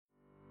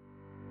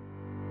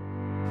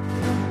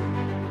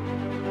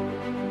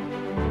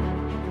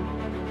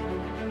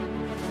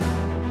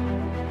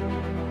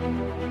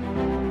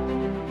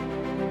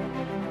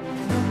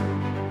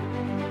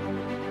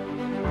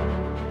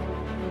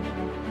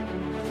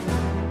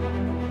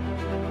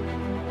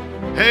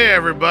Hey,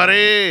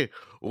 everybody.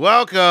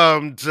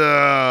 Welcome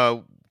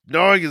to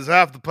Knowing is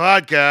Half the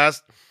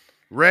Podcast.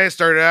 Ray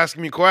started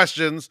asking me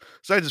questions,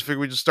 so I just figured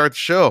we'd just start the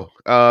show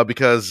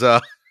because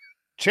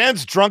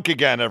Chan's drunk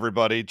again,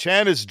 everybody.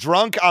 Chan is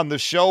drunk on the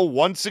show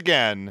once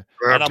again,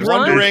 and I'm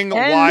Drunk wondering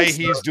why and-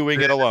 he's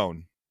doing it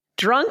alone.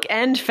 Drunk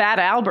and Fat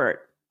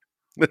Albert.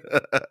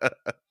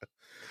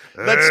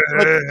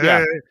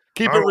 Yeah.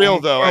 Keep it real,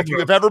 though. If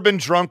you've ever been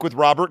drunk with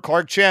Robert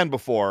Clark Chan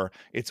before,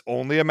 it's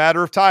only a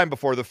matter of time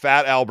before the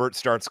Fat Albert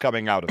starts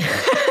coming out of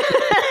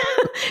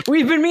it.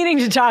 We've been meaning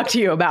to talk to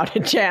you about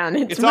it, Chan.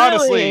 It's really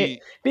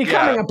honestly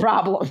becoming a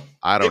problem.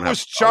 I don't It have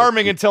was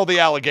charming until the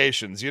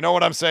allegations. You know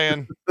what I'm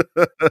saying?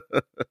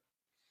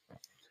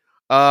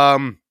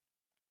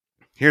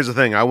 Here's the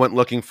thing. I went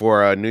looking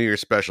for New Year's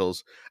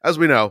specials. As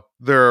we know,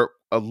 there are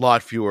a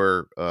lot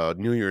fewer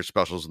New Year's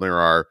specials than there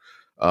are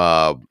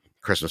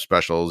Christmas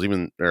specials,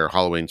 even or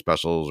Halloween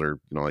specials, or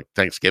like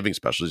Thanksgiving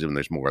specials. Even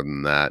there's more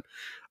than that.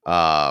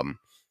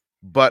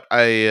 But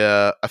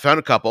I found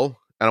a couple,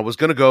 and I was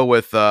gonna go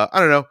with I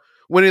don't know,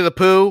 Winnie the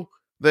Pooh.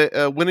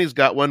 Winnie's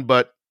got one,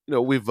 but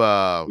we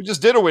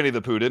just did a Winnie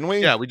the Pooh, didn't we?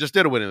 Yeah, we just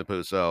did a Winnie the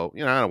Pooh, so I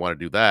don't want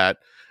to do that.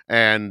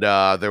 And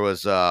there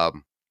was a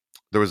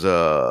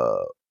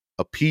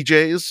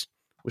PJs,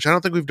 which I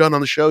don't think we've done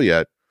on the show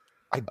yet.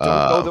 I don't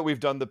know that we've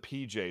done the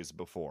PJs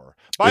before.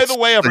 By the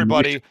way,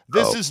 everybody,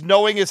 this is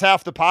Knowing is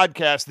Half the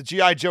Podcast, the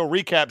G.I. Joe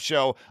recap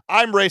show.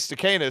 I'm Ray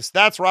Stakanis.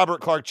 That's Robert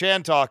Clark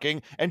Chan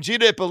talking. And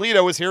Gina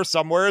Ippolito is here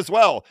somewhere as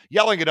well,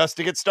 yelling at us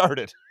to get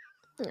started.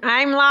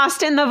 I'm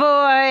lost in the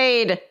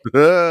void.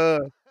 Then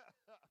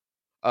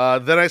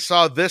I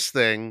saw this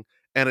thing,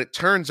 and it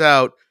turns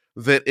out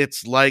that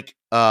it's like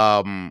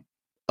a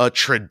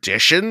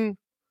tradition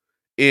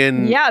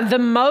in... Yeah, the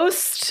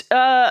most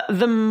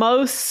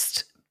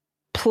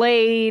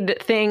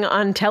played thing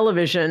on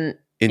television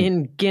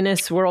in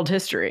Guinness World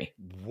History.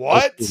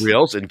 What?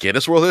 Reels in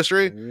Guinness World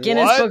History?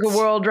 Guinness Book of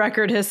World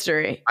Record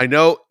history. I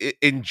know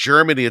in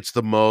Germany it's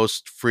the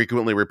most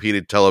frequently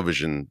repeated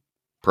television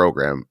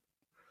program.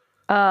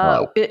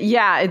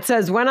 It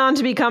says went on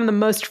to become the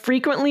most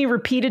frequently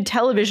repeated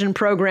television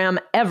program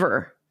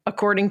ever,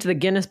 according to the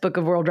Guinness Book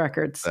of World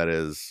Records. That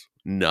is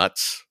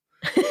nuts.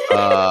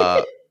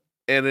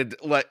 And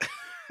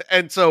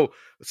so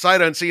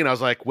sight unseen, I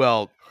was like,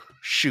 well,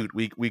 shoot,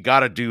 we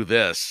got to do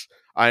this.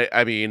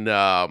 I mean,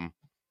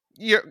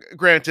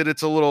 granted,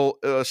 it's a little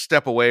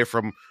step away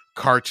from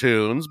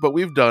cartoons, but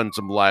we've done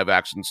some live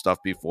action stuff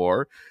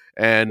before.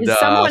 And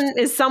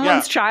is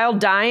someone's child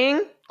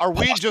dying? Are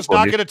we just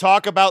not going to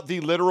talk about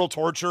the literal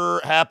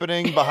torture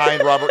happening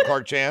behind Robert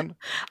Clark Chan?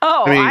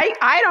 Oh,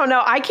 I don't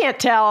know. I can't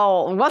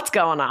tell what's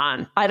going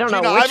on. I don't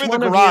know. I'm in the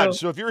garage,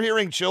 so if you're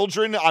hearing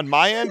children on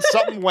my end,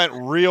 something went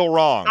real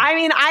wrong. I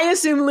mean, I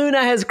assume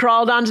Luna has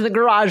crawled onto the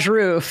garage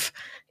roof,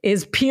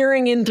 is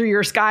peering in through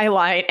your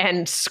skylight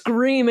and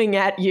screaming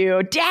at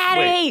you,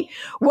 Daddy,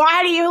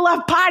 why do you love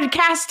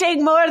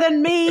podcasting more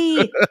than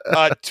me?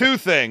 Two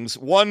things.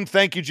 One,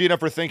 thank you, Gina,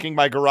 for thinking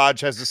my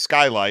garage has a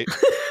skylight.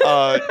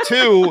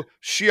 Two,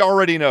 she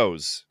already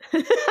knows.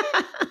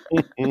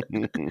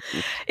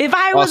 If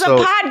I was a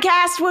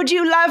podcast, would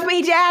you love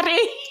me, Daddy?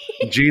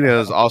 Gina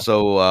is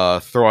also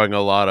throwing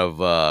a lot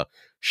of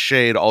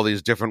shade all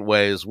these different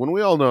ways, when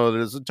we all know that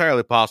it's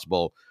entirely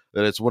possible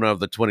that it's one of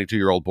the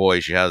 22-year-old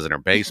boys she has in her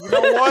basement. You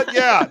know what?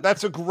 Yeah,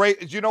 that's a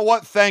great... You know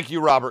what? Thank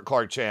you, Robert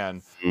Clark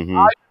Chan. Mm-hmm.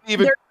 I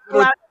didn't even...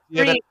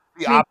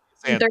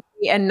 and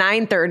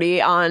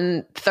 9:30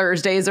 on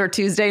Thursdays or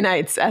Tuesday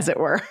nights, as it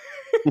were.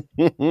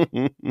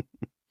 They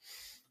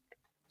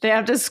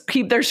have to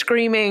keep their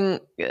screaming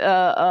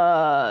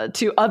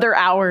to other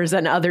hours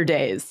and other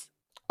days.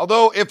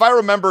 Although, if I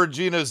remember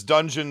Gina's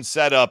dungeon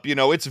setup,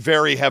 it's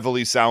very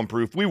heavily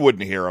soundproof. We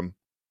wouldn't hear him.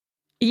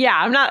 Yeah,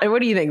 I'm not.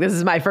 What do you think? This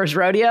is my first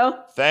rodeo?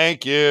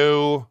 Thank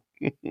you.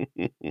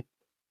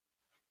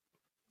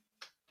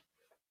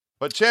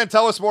 But Chan,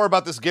 tell us more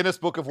about this Guinness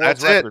Book of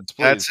World Records,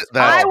 please.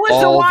 I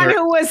was the one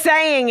who was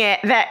saying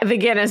it, that the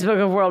Guinness Book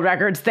of World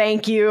Records.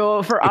 Thank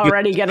you for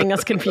already getting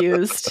us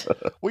confused.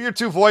 Well, your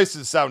two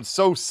voices sound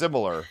so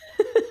similar.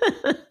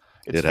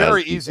 It's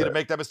very easy to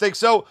make that mistake.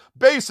 So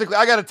basically,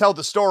 I got to tell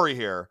the story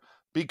here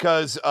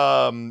because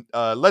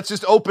let's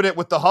just open it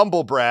with the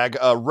humble brag.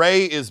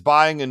 Ray is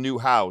buying a new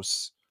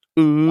house.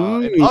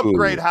 An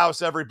upgrade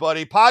house,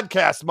 everybody.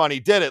 Podcast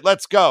money did it.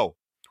 Let's go.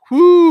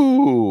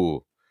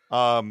 Woo! You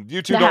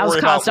two the don't house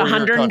worry cost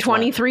about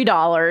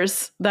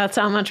 $123. That's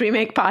how much we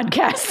make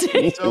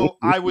podcasting. So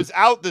I was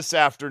out this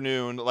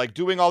afternoon, like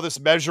doing all this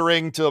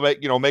measuring to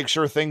make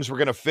sure things were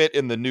going to fit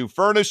in the new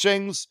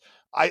furnishings.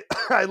 I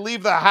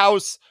leave the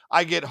house.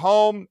 I get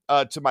home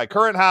to my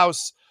current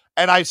house,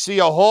 and I see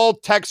a whole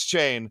text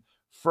chain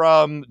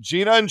from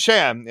Gina and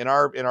Chan in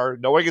our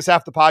Knowing is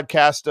Half the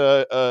Podcast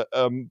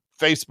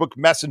Facebook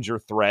Messenger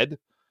thread.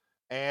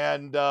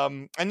 And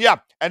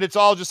it's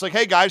all just like,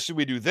 hey guys, should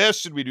we do this?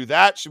 Should we do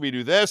that? Should we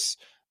do this?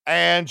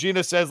 And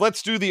Gina says,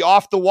 let's do the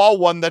off the wall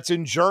one that's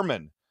in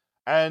German.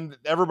 And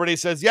everybody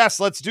says, yes,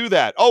 let's do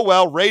that. Oh,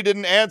 well, Ray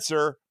didn't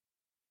answer.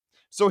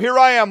 So here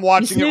I am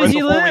watching it right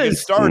before we get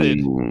started.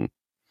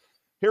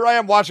 Here I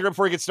am watching it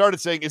before he gets started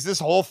saying, is this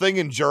whole thing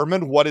in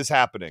German? What is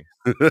happening?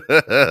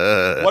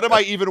 What am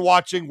I even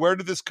watching? Where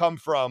did this come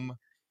from?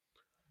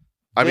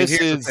 I mean, This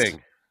here's the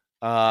thing.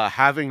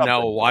 Having now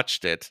something.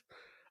 watched it,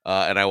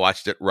 and I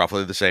watched it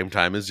roughly the same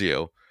time as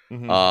you,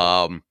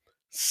 Mhm.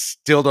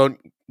 still don't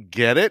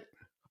get it.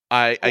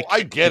 I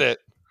get it.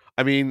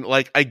 I mean,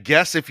 like, I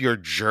guess if you're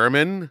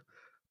German,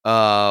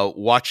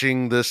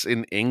 watching this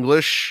in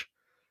English,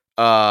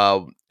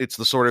 it's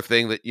the sort of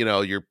thing that, you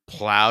know, you're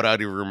plowed out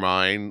of your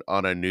mind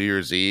on a New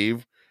Year's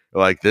Eve.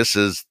 Like, this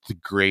is the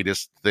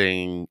greatest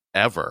thing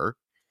ever.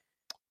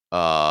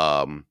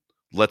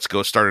 Let's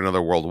go start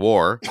another world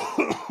war.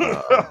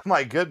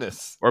 My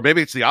goodness. Or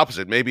maybe it's the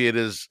opposite. Maybe it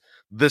is,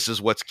 this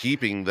is what's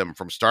keeping them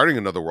from starting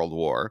another world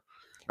war.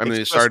 I mean,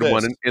 they started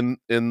one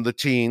in the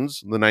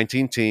teens, the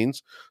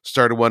 19-teens,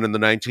 started one in the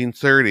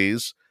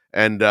 1930s,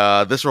 and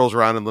this rolls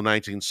around in the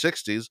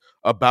 1960s,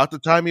 about the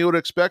time you would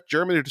expect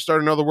Germany to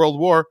start another world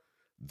war.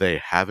 They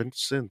haven't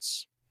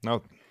since.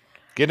 No.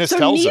 Guinness So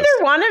tells us. neither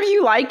one of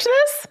you liked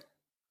this?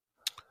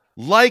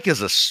 Like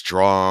is a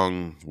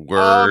strong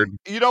word.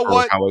 You know for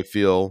what? How I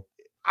feel.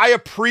 I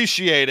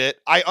appreciate it.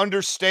 I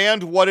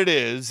understand what it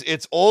is.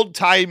 It's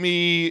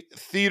old-timey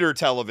theater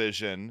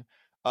television.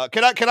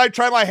 Can I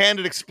try my hand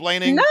at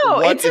explaining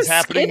what is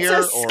happening here?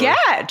 It's a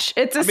sketch.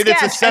 It's a sketch.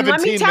 It's a and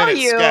let me tell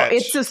 17-minute you, sketch.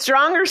 it's a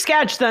stronger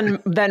sketch than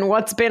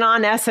what's been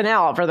on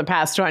SNL for the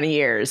past 20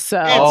 years.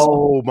 So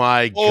Oh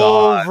my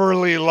God.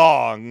 Overly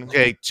long.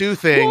 Okay, two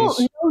things.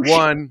 Well, no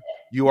One,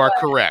 you are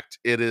correct.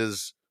 It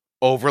is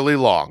overly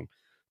long.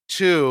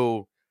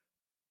 Two,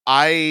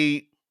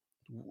 I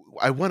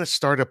want to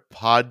start a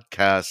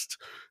podcast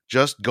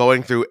just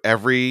going through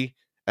every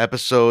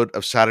episode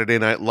of Saturday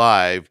Night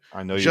Live,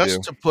 I know you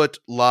just do. to put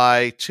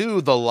lie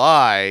to the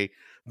lie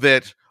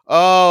that,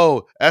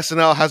 oh,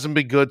 SNL hasn't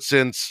been good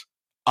since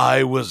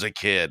I was a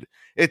kid.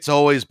 It's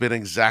always been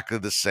exactly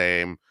the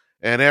same.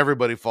 And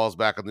everybody falls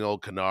back on the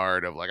old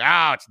canard of like,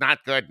 it's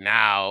not good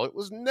now. It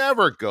was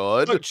never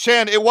good. Look,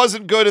 Shan, it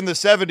wasn't good in the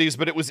 70s,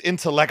 but it was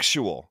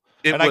intellectual.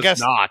 It and was I guess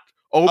not.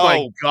 Oh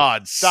my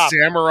God. stop.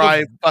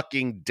 Samurai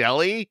fucking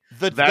Deli?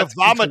 The That's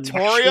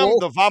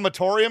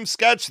vomitorium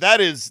sketch,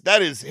 that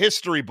is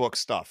history book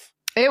stuff.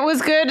 it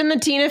was good in the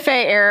Tina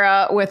Fey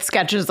era with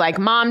sketches like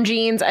Mom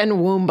Jeans and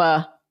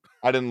Woomba.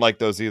 I didn't like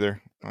those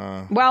either.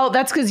 Well,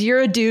 that's because you're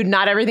a dude.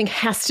 Not everything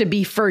has to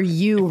be for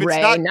you, If it's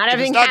Ray. not, Not if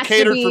everything it's not has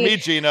catered to be for me,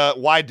 Gina,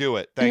 why do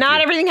it? Thank Not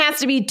you. everything has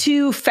to be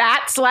 2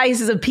 fat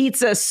slices of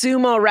pizza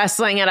sumo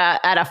wrestling at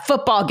a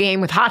football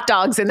game with hot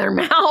dogs in their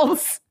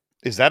mouths.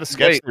 Is that a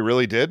sketch Wait. they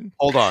really did?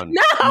 Hold on.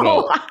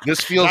 No.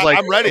 This feels like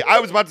I'm ready. I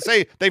was about to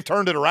say they've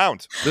turned it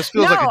around. this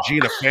feels like a No.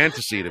 Gina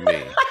fantasy to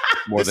me.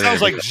 More It than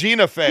sounds like anything.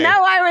 Gina Fey. No,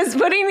 I was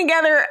putting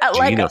together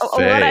Gina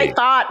what I Fey.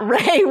 thought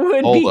Ray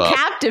would Hold be up.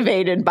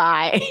 captivated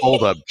by.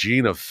 Hold up,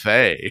 Gina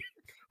Fey.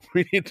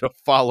 We need to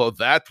follow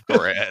that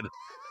thread.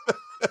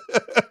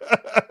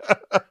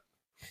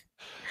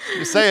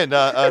 Just saying,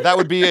 that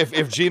would be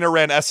if Gina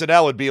ran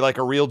SNL, it'd be like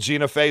a real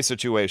Gina Fey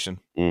situation.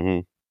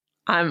 Mm-hmm.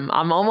 I'm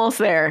almost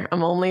there.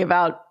 I'm only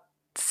about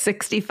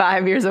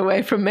 65 years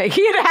away from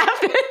making it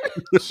happen.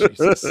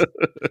 Jesus.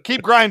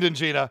 Keep grinding,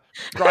 Gina.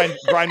 Grind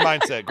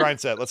mindset. Grind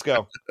set. Let's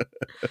go.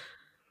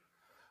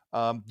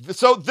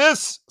 So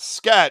this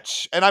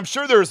sketch, and I'm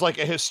sure there's like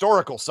a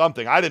historical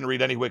something. I didn't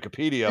read any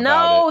Wikipedia about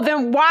No, it.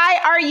 then why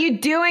are you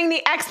doing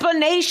the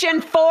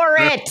explanation for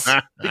it?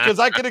 Because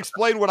I can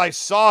explain what I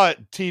saw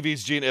at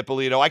TV's Gina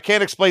Ippolito. I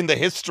can't explain the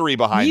history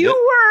behind it.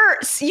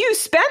 You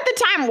spent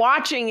the time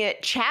watching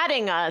it,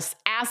 chatting us,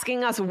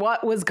 asking us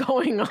what was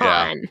going on.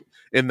 Yeah.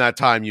 In that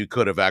time, you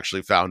could have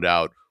actually found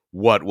out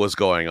what was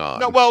going on.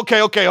 No, well, okay.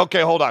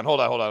 Hold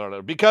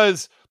on.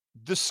 Because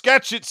the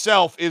sketch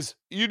itself is,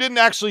 you didn't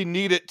actually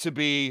need it to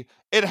be,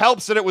 it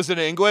helps that it was in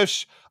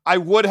English. I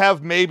would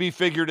have maybe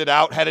figured it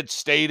out had it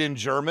stayed in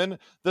German.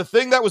 The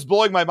thing that was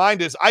blowing my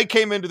mind is I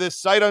came into this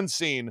sight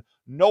unseen,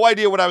 no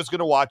idea what I was going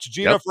to watch.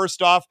 Gina, Yep.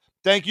 First off,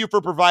 thank you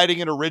for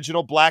providing an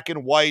original black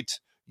and white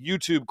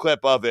YouTube clip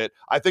of it.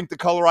 I think the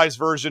colorized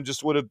version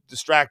just would have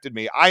distracted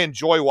me. I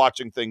enjoy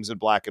watching things in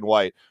black and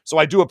white, so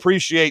I do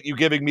appreciate you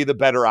giving me the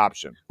better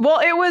option.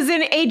 Well, it was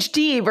in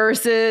HD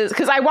versus,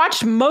 because I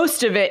watched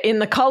most of it in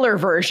the color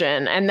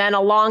version, and then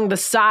along the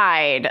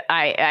side,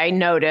 I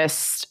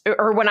noticed,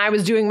 or when I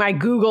was doing my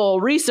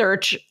Google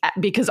research,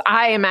 because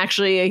I am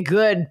actually a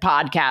good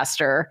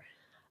podcaster.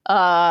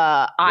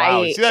 Wow,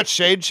 I see that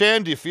shade,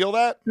 Chan? Do you feel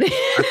that?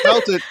 I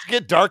felt it. It's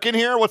get dark in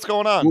here. What's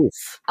going on?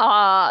 Oof.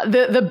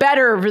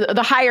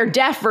 the higher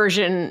def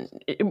version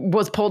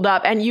was pulled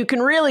up, and you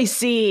can really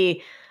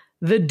see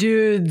the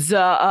dude's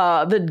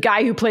the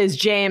guy who plays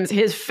James,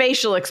 his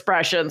facial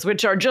expressions,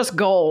 which are just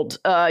gold.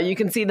 You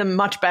can see them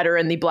much better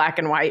in the black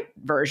and white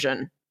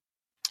version.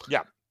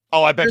 Yeah.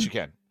 Oh, I bet you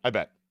can. I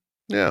bet.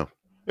 Yeah.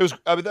 It was.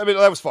 I mean,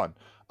 that was fun.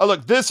 Oh,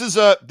 look, this is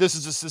a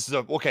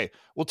okay.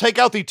 We'll take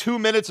out the 2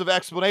 minutes of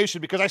explanation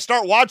because I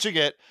start watching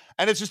it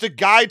and it's just a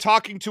guy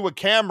talking to a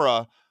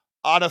camera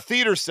on a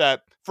theater set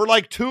for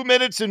like 2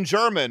 minutes in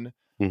German.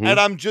 Mhm. And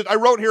I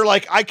wrote here,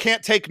 like, I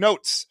can't take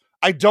notes.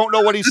 I don't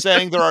know what he's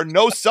saying. There are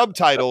no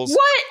subtitles.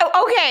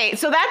 What? Okay,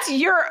 so that's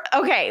your...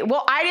 Okay,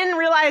 well, I didn't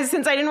realize,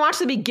 since I didn't watch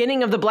the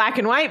beginning of the black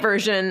and white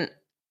version...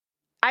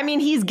 I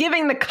mean, he's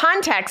giving the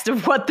context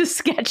of what the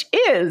sketch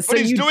is. But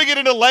he's doing it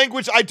in a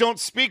language I don't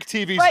speak,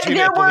 TV's but Gina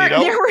there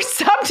Ippolito. were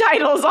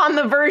subtitles on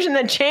the version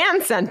that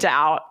Chan sent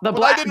out.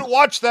 I didn't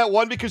watch that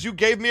one because you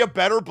gave me a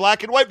better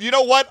black and white. You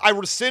know what? I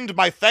rescind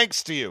my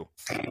thanks to you.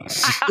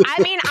 I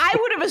mean, I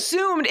would have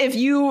assumed if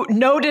you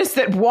notice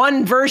that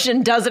one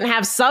version doesn't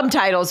have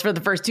subtitles for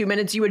the first 2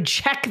 minutes, you would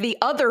check the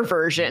other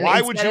version. Why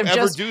would you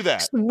ever do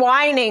that?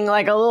 Whining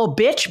like a little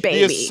bitch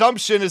baby. The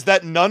assumption is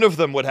that none of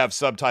them would have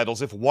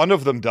subtitles if one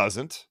of them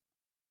doesn't.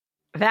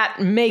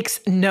 That makes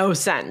no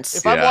sense.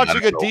 If I'm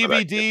watching a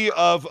DVD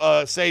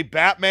of, say,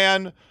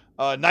 Batman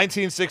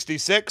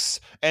 1966,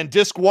 and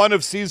disc 1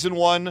 of season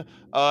 1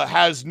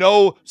 has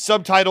no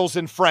subtitles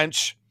in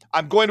French,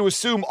 I'm going to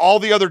assume all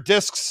the other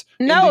discs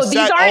no, these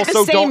aren't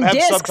the same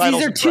discs.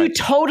 These are two French.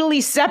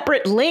 Totally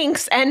separate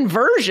links and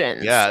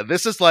versions. Yeah,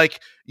 this is like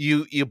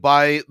you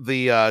buy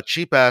the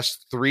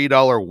cheap-ass $3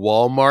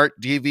 Walmart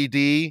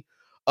DVD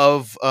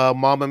of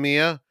Mamma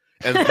Mia,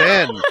 and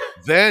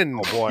then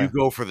you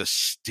go for the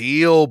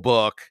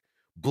Steelbook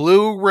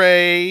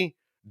Blu-ray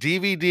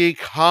DVD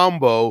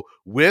combo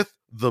with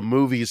the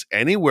Movies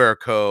Anywhere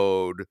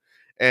code.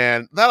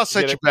 And that'll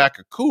set you back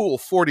a cool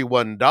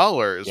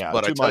 $41. Yeah,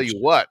 but I tell much. you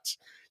what,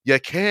 you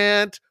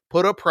can't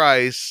put a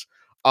price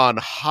on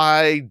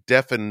high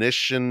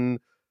definition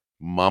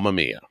Mamma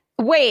Mia.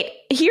 Wait,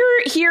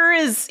 here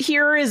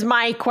is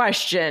my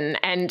question,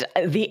 and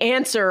the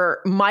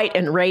answer might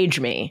enrage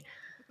me.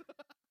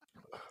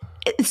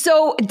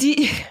 So do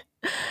you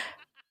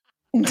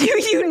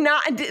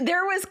not?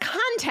 There was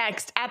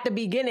context at the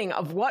beginning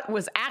of what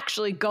was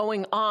actually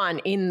going on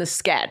in the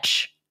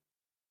sketch.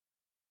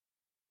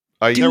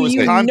 Do you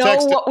know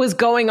what was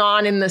going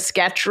on in the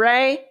sketch,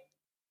 Ray?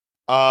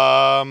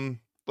 Well,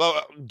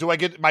 do I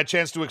get my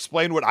chance to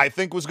explain what I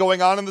think was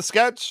going on in the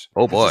sketch?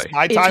 Oh boy!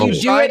 My time to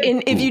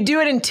shine. If you do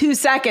it in 2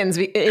 seconds,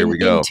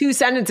 in 2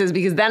 sentences,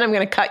 because then I'm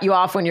going to cut you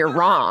off when you're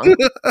wrong.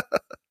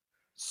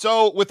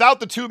 So,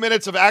 without the 2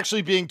 minutes of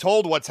actually being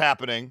told what's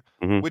happening,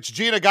 which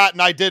Gina got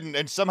and I didn't,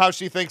 and somehow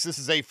she thinks this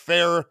is a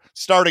fair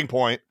starting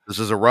point. This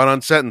is a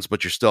run-on sentence,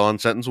 but you're still on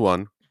sentence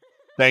 1.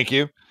 Thank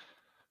you.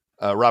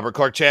 Robert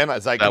Clark Chan,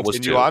 as I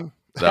continue on.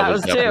 That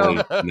was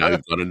definitely, now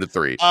you've gone into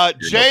 3.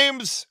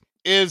 James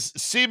is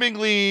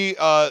seemingly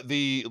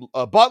the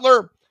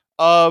butler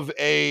of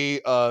a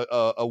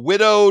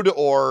widowed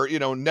or,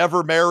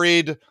 never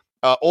married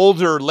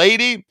older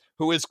lady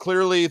who is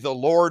clearly the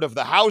lord of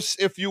the house,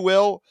 if you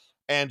will.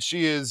 And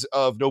she is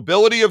of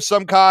nobility of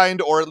some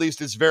kind, or at least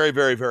is very,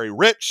 very, very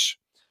rich.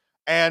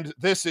 And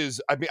this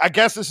is, I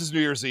guess this is New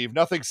Year's Eve.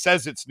 Nothing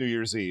says it's New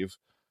Year's Eve.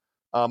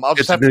 I'll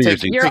just have to take.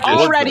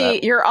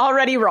 You're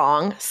already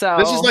wrong. So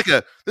this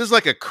is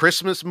like a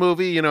Christmas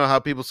movie. You know how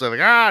people say like,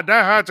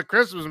 Die Hard's a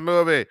Christmas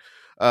movie,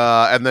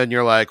 and then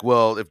you're like,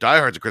 well, if Die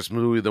Hard's a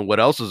Christmas movie, then what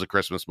else is a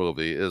Christmas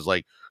movie? Is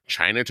like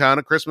Chinatown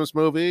a Christmas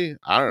movie?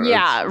 I don't know.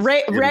 Yeah,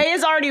 Ray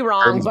is already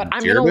wrong, but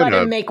I'm going to let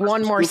him make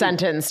one more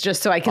sentence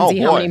just so I can see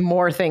how many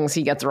more things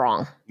he gets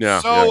wrong.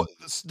 Yeah. So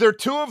there,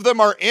 2 of them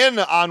are in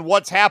on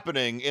what's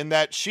happening, in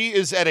that she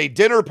is at a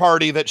dinner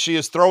party that she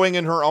is throwing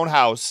in her own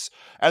house.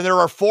 And there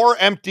are 4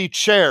 empty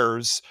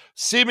chairs,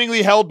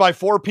 seemingly held by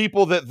 4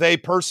 people that they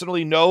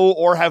personally know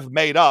or have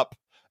made up,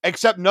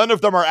 except none of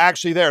them are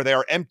actually there. They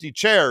are empty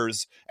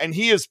chairs, and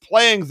he is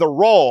playing the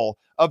role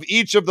of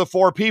each of the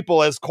 4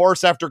 people as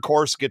course after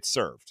course gets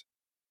served.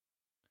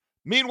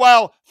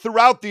 Meanwhile,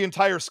 throughout the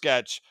entire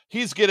sketch,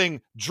 he's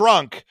getting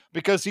drunk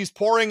because he's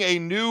pouring a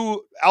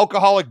new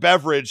alcoholic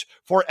beverage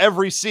for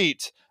every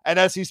seat. And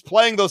as he's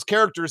playing those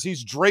characters,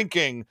 he's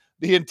drinking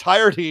the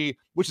entirety,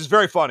 which is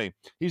very funny.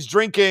 He's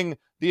drinking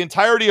the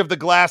entirety of the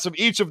glass of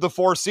each of the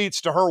 4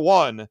 seats to her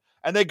one.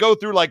 And they go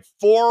through like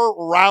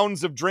 4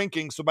 rounds of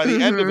drinking. So by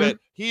the end of it,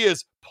 he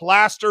is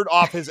plastered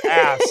off his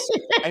ass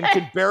and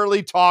can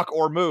barely talk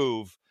or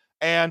move.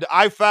 And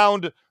I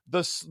found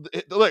this.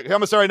 Look, I'm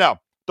going to say right now,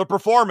 the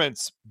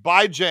performance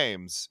by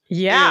James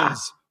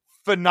is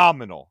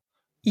phenomenal.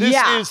 This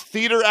is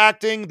theater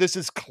acting. This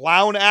is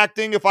clown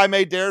acting, if I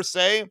may dare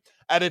say,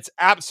 at its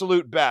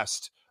absolute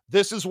best.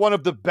 This is one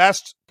of the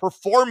best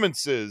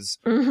performances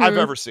I've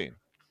ever seen.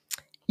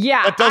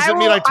 Yeah, that doesn't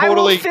mean I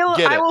totally get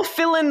it. I will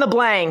fill in the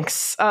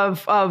blanks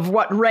of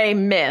what Ray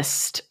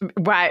missed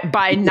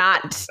by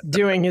not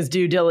doing his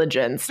due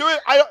diligence.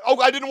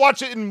 I didn't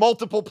watch it in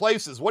multiple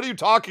places. What are you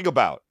talking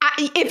about?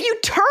 If you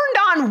turned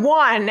on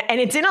one and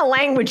it's in a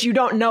language you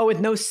don't know with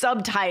no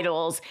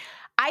subtitles,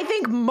 I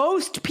think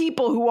most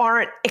people who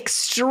aren't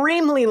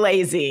extremely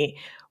lazy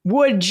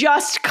would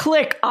just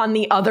click on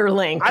the other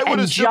link. I would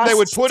assume they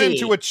would put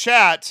into a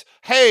chat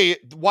hey,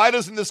 why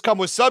doesn't this come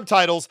with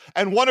subtitles?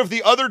 And one of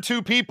the other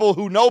two people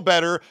who know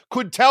better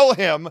could tell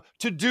him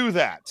to do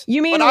that.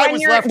 You mean But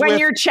when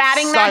you're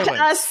chatting that to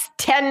silence. us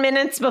 10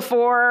 minutes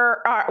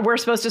before we're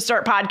supposed to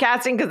start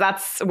podcasting, because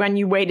that's when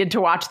you waited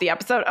to watch the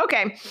episode?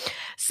 Okay.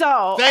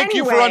 So Thank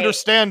you for anyway,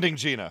 understanding,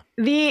 Gina.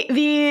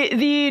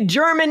 The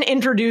German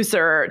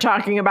introducer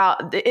talking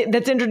about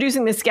that's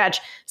introducing this sketch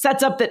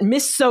sets up that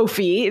Miss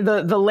Sophie,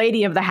 the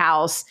lady of the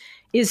house,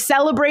 is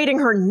celebrating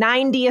her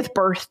 90th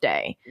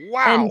birthday.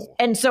 Wow.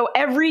 And so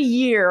every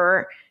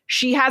year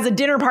she has a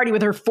dinner party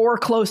with her 4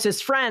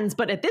 closest friends,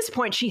 but at this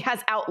point she has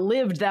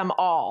outlived them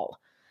all.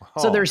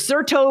 So Oh. there's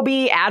Sir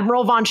Toby,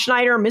 Admiral von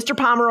Schneider, Mr.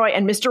 Pomeroy,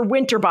 and Mr.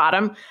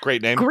 Winterbottom.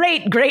 Great name.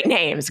 Great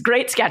names,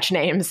 great sketch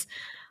names.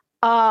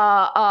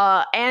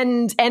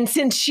 And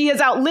since she has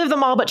outlived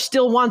them all, but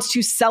still wants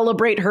to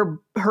celebrate her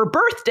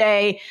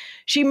birthday,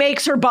 she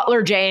makes her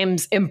butler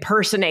James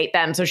impersonate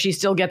them, so she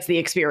still gets the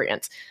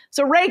experience.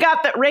 So Ray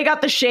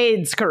got the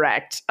shades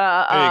correct. There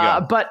you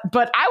go.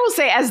 But I will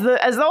say, as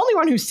the only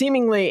one who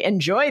seemingly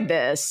enjoyed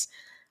this,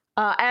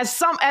 as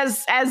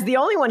the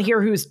only one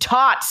here who's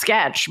taught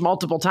sketch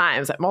multiple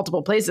times at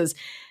multiple places,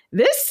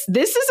 this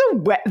is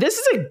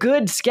a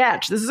good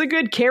sketch. This is a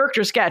good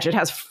character sketch. It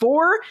has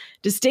 4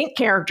 distinct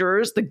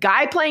characters. The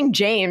guy playing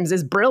James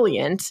is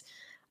brilliant.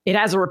 It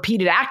has a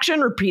repeated action,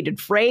 repeated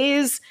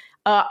phrase.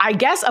 I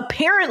guess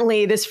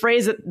apparently this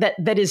phrase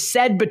that is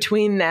said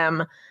between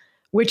them,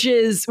 which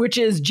is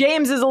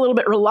James is a little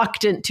bit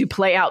reluctant to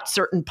play out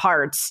certain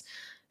parts.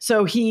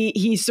 So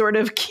he sort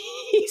of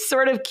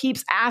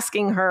keeps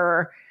asking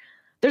her.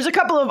 There's a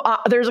couple of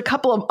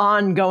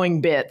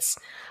ongoing bits.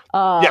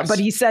 Yes. But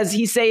he says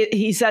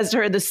to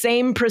her, the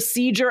same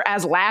procedure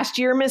as last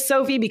year, Miss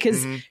Sophie,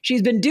 because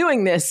she's been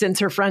doing this since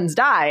her friends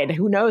died,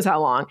 who knows how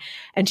long.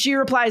 And she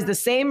replies, the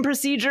same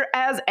procedure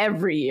as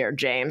every year,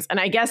 James. And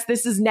I guess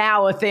this is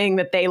now a thing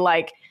that they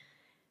like,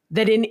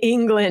 that in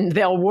England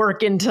they'll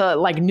work into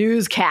like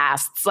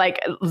newscasts, like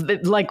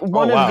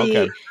one of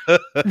the,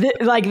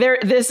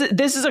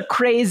 this is a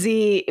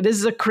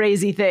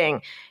crazy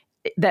thing.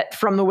 That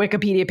from the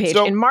Wikipedia page.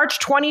 So, in March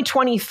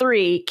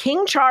 2023,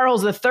 King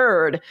Charles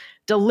III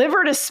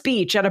delivered a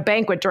speech at a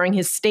banquet during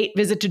his state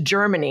visit to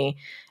Germany,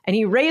 and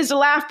he raised a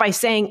laugh by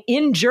saying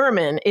in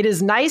German, "It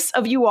is nice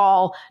of you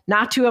all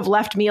not to have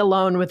left me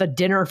alone with a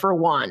dinner for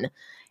one."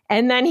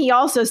 And then he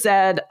also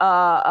said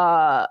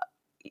that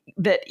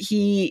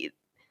he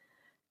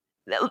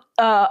that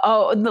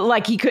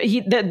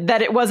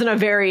it wasn't a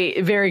very,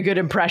 very good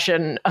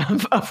impression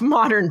of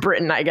modern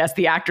Britain, I guess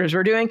the actors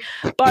were doing.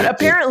 But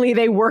apparently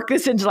they work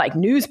this into like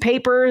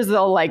newspapers.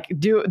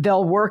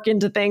 They'll work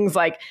into things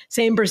like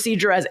same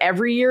procedure as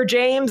every year,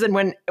 James. And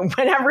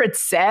whenever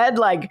it's said,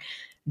 like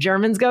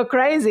Germans go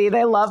crazy.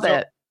 They love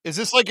it. Is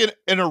this like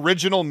an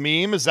original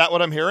meme? Is that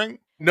what I'm hearing?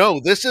 No,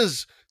 this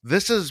is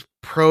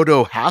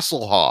proto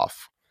Hasselhoff.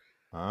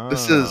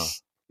 This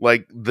is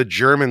like the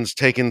Germans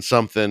taking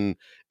something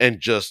and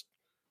just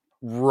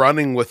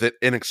running with it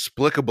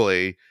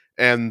inexplicably,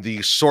 and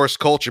the source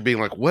culture being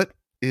like,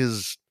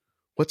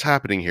 what's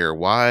happening here?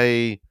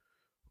 Why?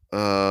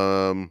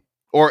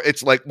 Or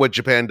it's like what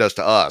Japan does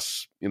to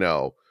us,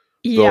 They'll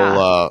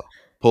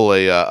pull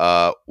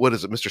a what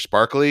is it, Mr.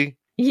 Sparkly?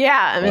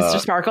 Yeah, Mr.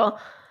 Sparkle.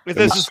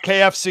 This is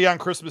KFC on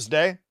Christmas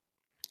Day.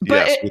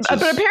 But Yes,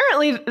 but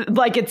apparently,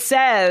 like it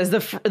says,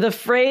 the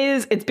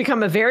phrase, it's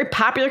become a very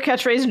popular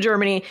catchphrase in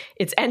Germany.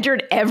 It's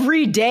entered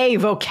everyday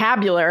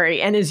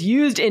vocabulary and is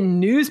used in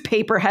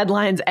newspaper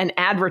headlines and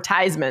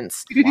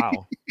advertisements.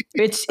 Wow.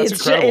 Its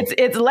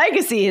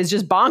legacy is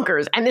just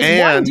bonkers. And this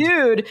one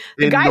dude,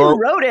 the guy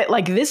who wrote it,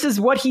 like this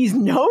is what he's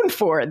known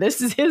for.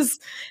 This is his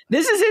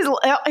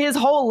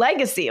whole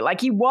legacy.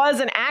 Like he was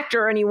an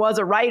actor and he was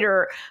a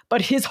writer,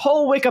 but his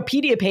whole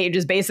Wikipedia page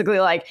is basically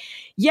like,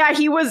 yeah,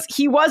 he was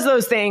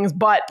those things,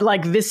 but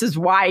like this is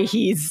why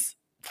he's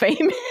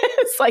famous.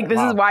 Like this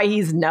is why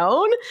he's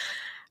known,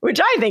 which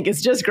I think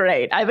is just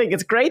great. I think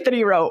it's great that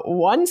he wrote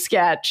one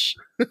sketch.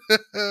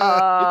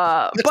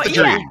 But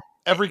yeah.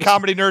 Every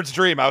comedy nerd's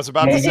dream, I was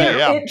about to say,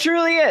 yeah. It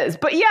truly is.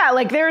 But yeah,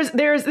 like there's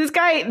this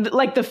guy,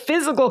 like the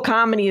physical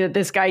comedy that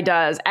this guy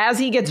does as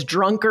he gets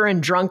drunker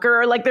and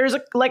drunker. Like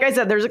like I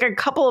said, there's like a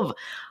couple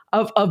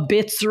of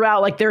bits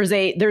throughout. Like there's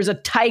a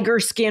tiger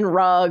skin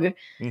rug,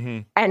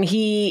 and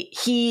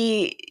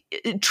he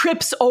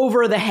trips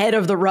over the head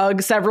of the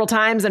rug several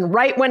times, and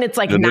right when it's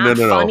like not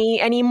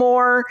funny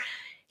anymore,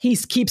 he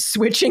keeps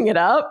switching it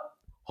up.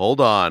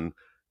 Hold on.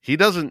 He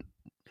doesn't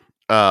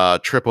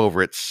trip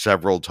over it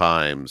several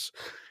times.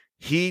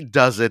 He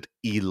does it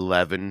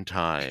 11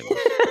 times.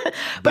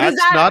 But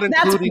that's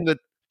including the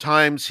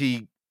times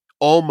he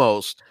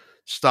almost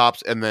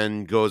stops and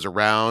then goes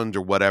around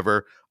or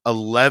whatever.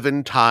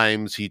 11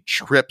 times he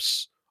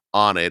trips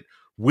on it,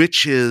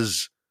 which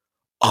is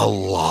a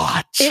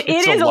lot. It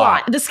is a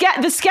lot.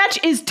 The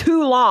sketch is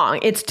too long.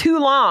 It's too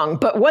long,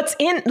 but what's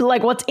in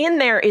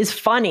there is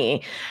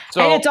funny.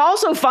 And it's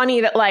also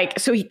funny that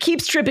so he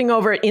keeps tripping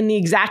over it in the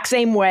exact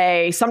same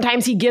way.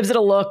 Sometimes he gives it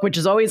a look, which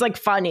is always like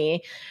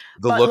funny.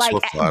 The looks were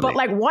like, funny. but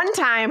like one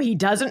time he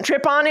doesn't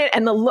trip on it,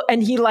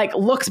 and he like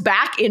looks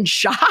back in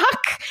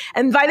shock.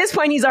 And by this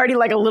point, he's already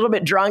like a little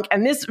bit drunk.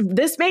 And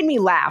this made me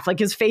laugh, like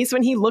his face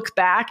when he looks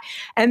back,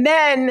 and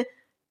then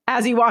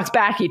as he walks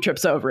back, he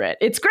trips over it.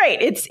 It's great.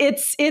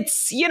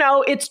 It's you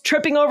know, it's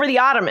tripping over the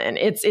ottoman.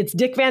 It's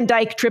Dick Van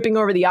Dyke tripping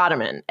over the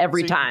ottoman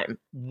every time.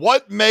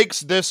 What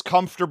makes this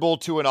comfortable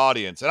to an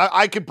audience? And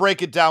I could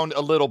break it down a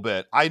little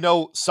bit. I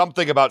know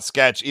something about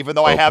sketch, even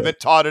though I haven't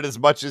taught it as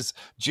much as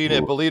Gina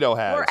Ippolito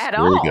has. Or at There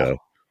all. we go.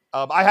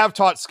 I have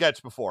taught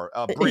sketch before,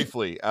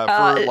 briefly,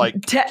 for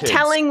like kids.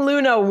 Telling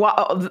Luna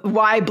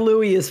why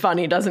Bluey is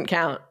funny doesn't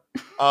count.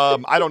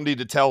 I don't need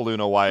to tell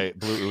Luna why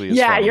Bluey is funny.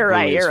 Yeah, you're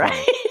Bluey is right.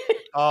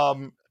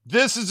 funny.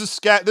 This is a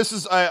sketch. This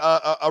is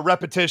a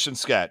repetition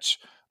sketch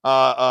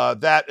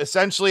that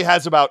essentially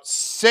has about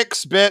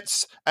 6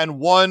 bits and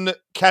 1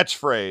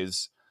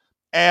 catchphrase,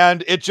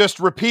 and it just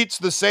repeats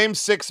the same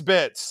 6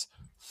 bits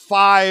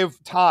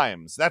 5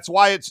 times. That's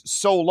why it's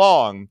so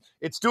long.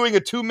 It's doing a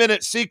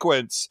 2-minute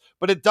sequence,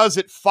 but it does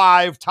it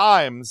 5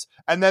 times,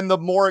 and then the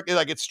more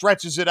it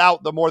stretches it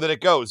out, the more that it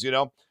goes, you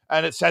know.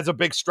 And it has a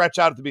big stretch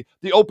out at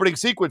the opening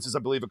sequence is, I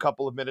believe, a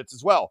couple of minutes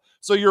as well.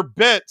 So your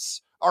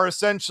bits are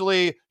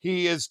essentially,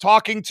 he is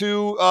talking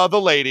to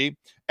the lady,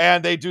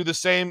 and they do the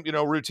same, you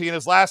know, routine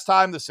as last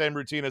time, the same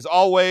routine as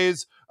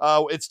always.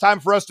 It's time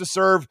for us to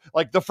serve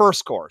like the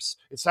first course.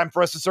 It's time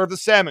for us to serve the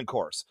salmon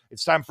course.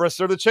 It's time for us to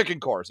serve the chicken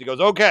course. He goes,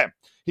 okay.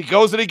 He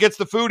goes and he gets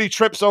the food. He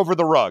trips over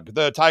the rug,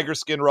 the tiger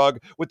skin rug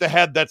with the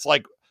head that's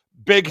like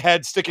big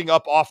head sticking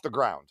up off the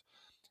ground.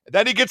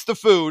 Then he gets the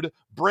food,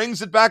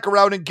 brings it back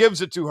around and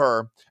gives it to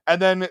her.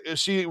 And then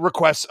she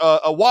requests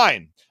a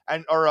wine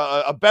or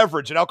a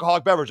beverage, an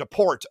alcoholic beverage, a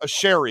port, a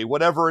sherry,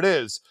 whatever it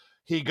is.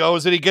 He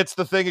goes and he gets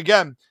the thing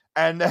again.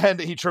 And then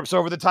he trips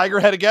over the tiger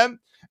head again,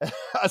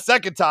 a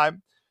second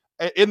time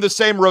in the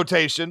same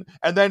rotation.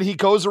 And then he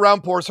goes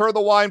around, pours her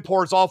the wine,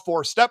 pours all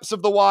 4 steps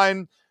of the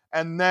wine,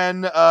 and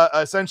then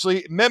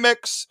essentially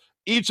mimics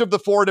each of the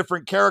 4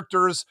 different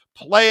characters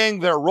playing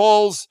their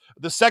roles.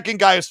 The second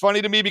guy is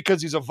funny to me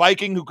because he's a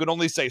Viking who can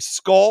only say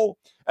skull,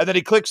 and then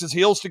he clicks his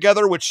heels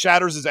together, which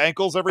shatters his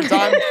ankles every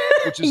time,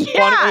 which is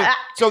funny.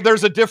 So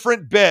there's a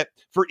different bit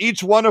for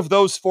each one of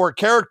those 4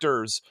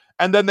 characters,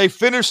 and then they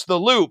finish the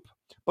loop,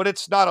 but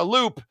it's not a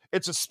loop,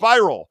 it's a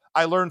spiral.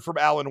 I learned from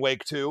Alan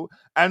Wake 2.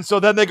 And so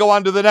then they go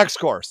on to the next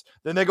course.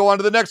 Then they go on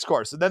to the next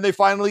course. And then they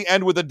finally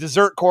end with a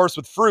dessert course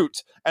with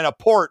fruit and a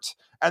port.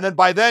 And then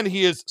by then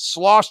he is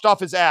sloshed off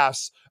his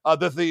ass.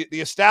 The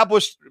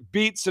established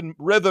beats and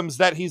rhythms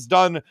that he's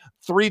done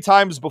 3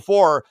 times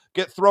before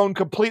get thrown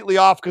completely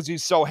off because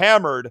he's so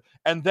hammered.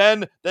 And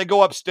then they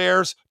go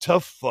upstairs to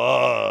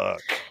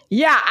fuck.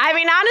 Yeah, I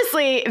mean,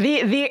 honestly,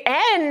 the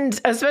end,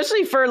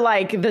 especially for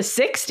like the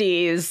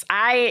 60s,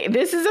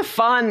 this is a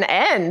fun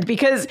end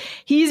because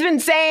he's been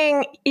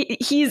saying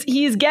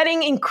he's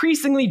getting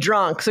increasingly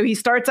drunk. So he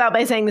starts out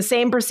by saying the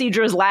same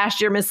procedure as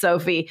last year, Miss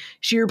Sophie.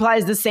 She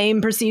replies the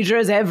same procedure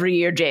as every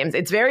year, James.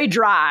 It's very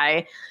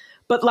dry.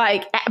 But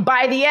like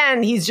by the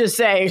end, he's just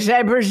saying,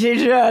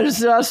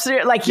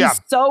 like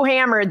he's so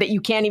hammered that you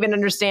can't even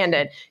understand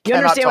it. You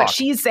understand what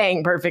she's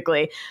saying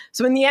perfectly.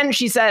 So in the end,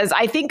 she says,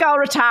 I think I'll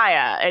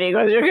retire. And he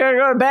goes, you're going to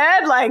go to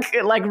bed?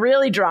 Like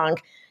really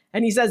drunk.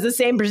 And he says the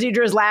same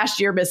procedure as last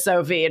year, Miss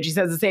Sophie. And she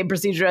says the same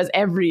procedure as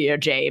every year,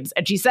 James.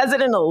 And she says it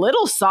in a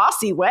little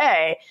saucy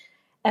way.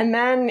 And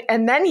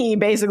then he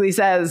basically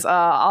says,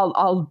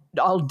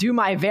 I'll do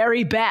my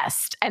very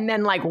best, and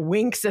then like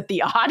winks at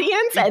the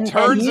audience and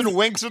turns and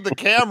winks at the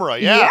camera.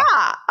 Yeah,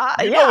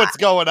 you know what's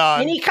going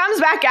on. And he comes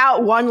back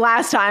out one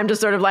last time to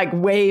sort of like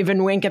wave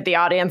and wink at the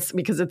audience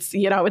because it's,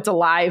 you know, it's a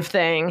live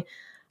thing.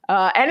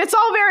 And it's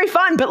all very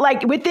fun, but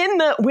like within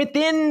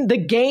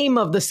the game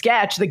of the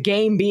sketch, the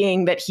game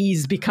being that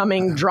he's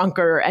becoming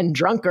drunker and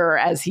drunker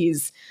as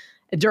he's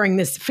during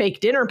this fake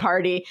dinner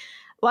party.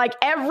 Like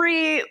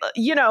every,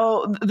 you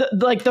know,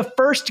 the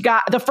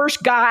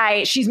first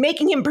guy, she's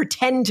making him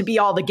pretend to be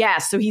all the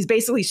guests. So he's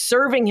basically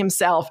serving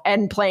himself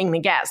and playing the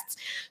guests.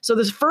 So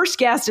this first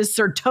guest is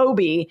Sir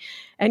Toby,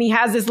 and he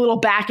has this little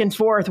back and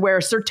forth where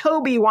Sir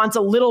Toby wants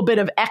a little bit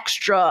of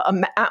extra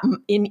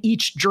in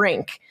each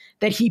drink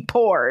that he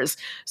pours.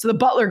 So the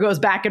butler goes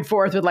back and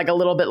forth with like a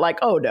little bit like,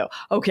 oh no,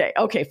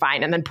 okay,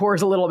 fine. And then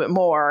pours a little bit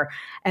more.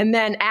 And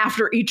then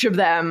after each of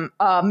them,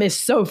 Miss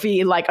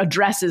Sophie like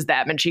addresses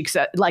them and she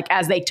said, like,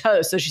 as they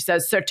toast. So she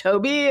says, Sir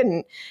Toby.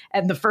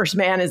 And the first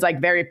man is like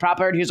very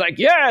proper. And he's like,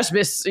 yes,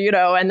 Miss, you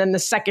know, and then the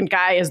second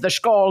guy is the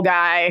skull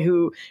guy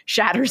who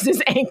shatters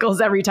his ankles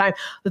every time.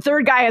 The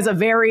third guy has a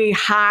very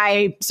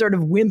high sort of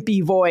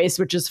wimpy voice,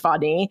 which is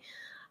funny.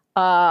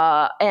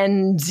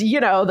 And you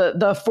know,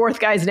 the fourth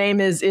guy's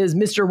name is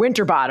Mr.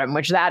 Winterbottom,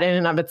 which that in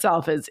and of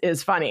itself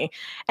is funny.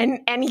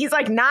 And he's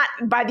like not,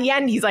 by the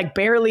end, he's like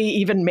barely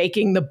even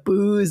making the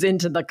booze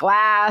into the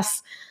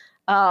glass.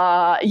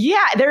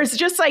 There's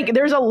just like,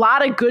 there's a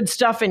lot of good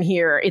stuff in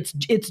here. It's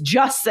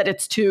just that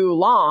it's too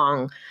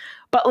long.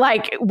 But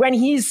like when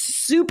he's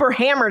super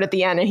hammered at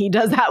the end and he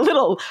does that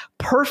little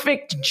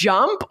perfect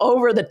jump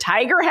over the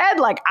tiger head,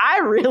 like I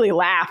really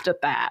laughed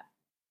at that.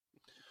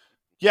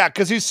 Yeah,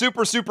 because he's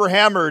super, super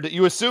hammered.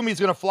 You assume he's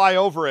going to fly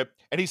over it,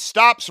 and he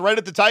stops right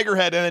at the tiger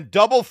head and then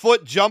double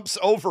foot jumps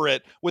over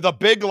it with a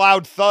big,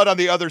 loud thud on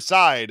the other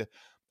side.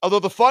 Although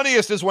the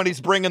funniest is when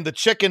he's bringing the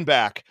chicken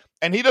back,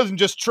 and he doesn't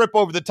just trip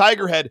over the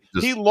tiger head.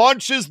 Just he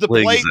launches the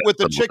flings plate it with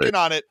the somewhere. chicken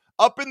on it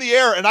up in the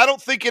air, and I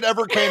don't think it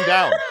ever came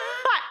down.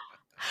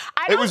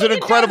 I It don't was think an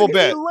incredible does,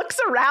 'cause bit. He looks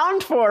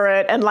around for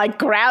it and like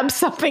grabs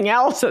something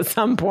else at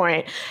some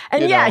point.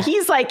 And You yeah, know.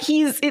 he's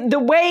the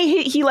way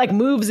he like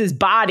moves his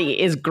body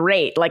is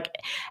great. Like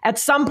at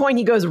some point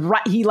he goes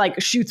right, he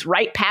like shoots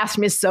right past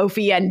Miss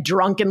Sophie and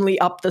drunkenly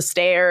up the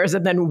stairs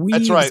and then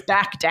weaves right.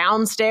 back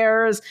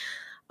downstairs.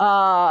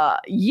 Yeah,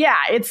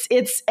 it's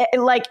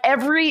like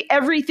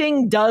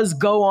everything does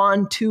go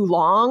on too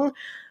long.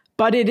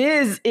 But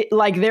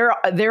like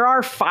there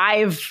are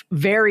 5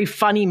 very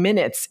funny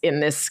minutes in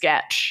this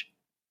sketch.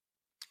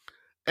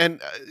 And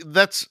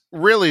that's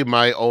really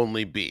my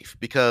only beef,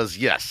 because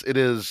yes, it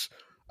is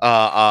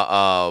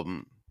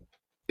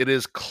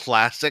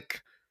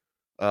classic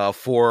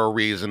for a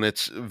reason.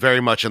 It's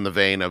very much in the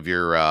vein of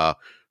your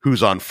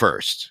Who's on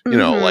First, you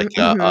know, like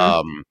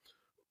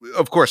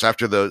of course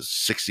after the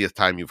 60th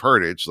time you've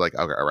heard it, it's like,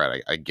 okay, all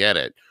right, I get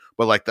it.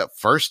 But like the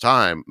first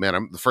time,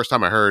 man, the first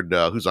time I heard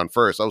Who's on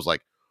First, I was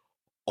like,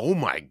 oh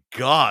my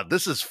God,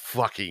 this is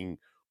fucking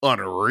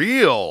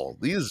unreal.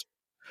 These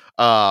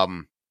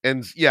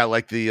and yeah,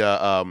 like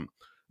the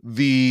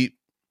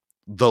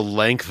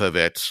length of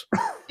it.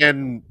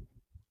 And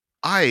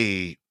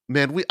I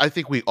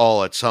think we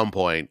all at some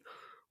point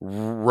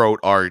wrote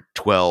our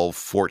 12,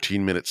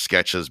 14-minute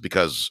sketches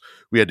because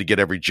we had to get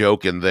every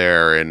joke in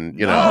there, and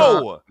you know,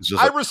 No, it's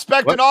just I like,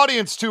 respect what? an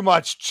audience too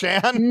much,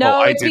 Chan.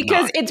 No, I it's did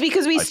because not. it's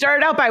because we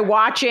started out by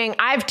watching.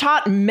 I've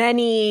taught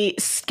many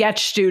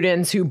sketch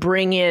students who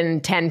bring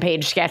in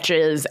 10-page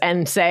sketches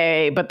and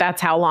say, "But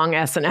that's how long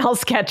SNL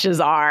sketches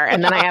are."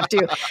 And then I have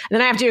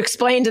to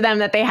explain to them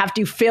that they have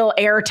to fill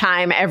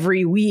airtime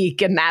every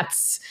week, and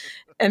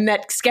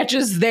that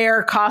sketches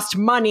there cost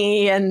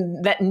money,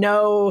 and that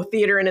no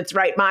theater in its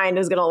right mind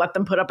is going to let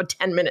them put up a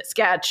 10-minute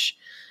sketch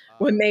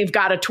when they've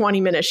got a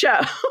 20-minute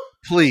show.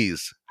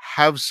 Please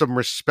have some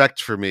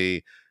respect for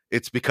me.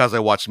 It's because I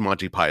watched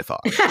Monty Python.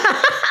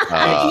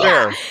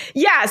 Fair.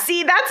 Yeah,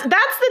 see, that's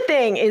the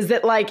thing, is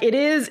that like the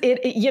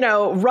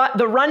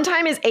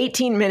runtime is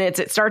 18 minutes.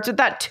 It starts with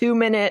that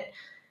 2-minute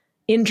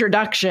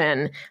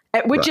introduction,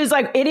 which is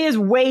like, it is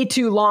way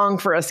too long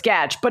for a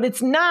sketch, but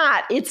it's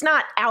not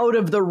out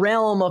of the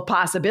realm of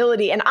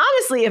possibility. And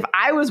honestly, if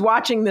I was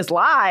watching this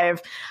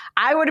live,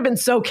 I would have been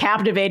so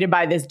captivated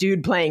by this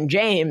dude playing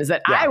James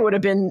that I would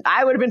have been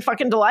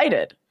fucking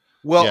delighted.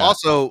 Well, Yeah.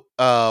 also,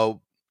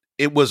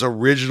 it was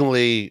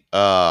originally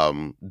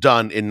done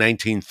in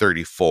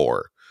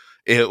 1934.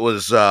 It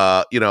was,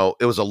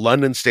 it was a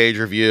London stage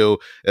review.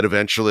 It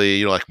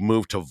eventually, like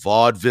moved to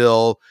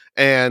vaudeville.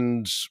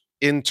 And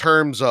in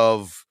terms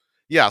of,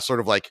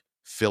 sort of like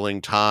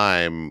filling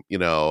time,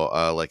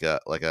 like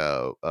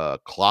a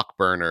clock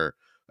burner,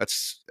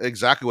 that's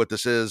exactly what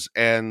this is.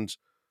 And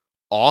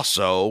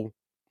also,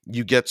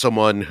 you get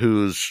someone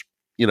who's,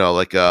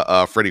 like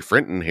Freddie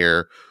Frinton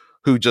here,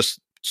 who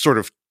just sort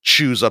of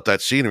chews up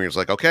that scenery. It's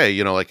like,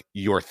 okay, like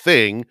your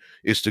thing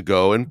is to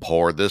go and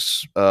pour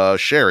this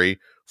sherry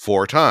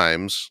 4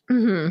 times,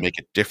 make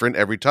it different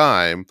every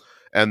time,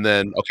 and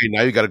then okay,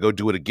 now you got to go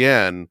do it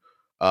again,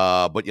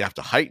 but you have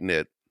to heighten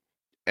it.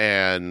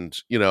 And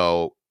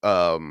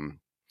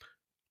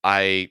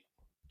I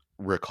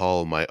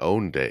recall my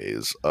own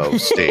days of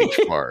stage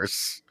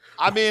farce.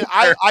 I mean,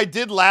 I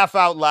did laugh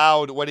out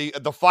loud when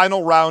the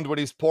final round, when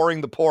he's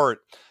pouring the port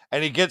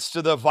and he gets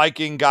to the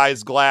Viking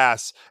guy's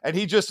glass and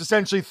he just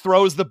essentially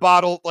throws the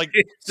bottle like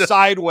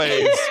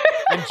sideways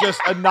and just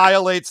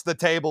annihilates the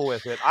table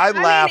with it. I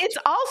laughed. mean, it's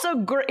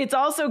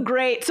also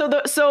great.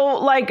 So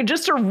like,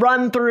 just to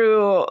run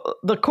through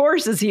the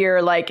courses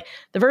here, like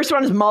the first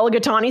one is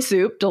mulligatawny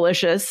soup,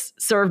 delicious,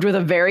 served with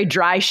a very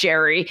dry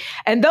sherry.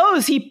 And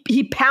those he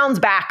pounds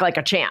back like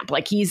a champ.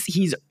 Like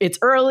it's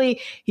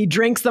early, he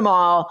drinks them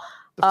all.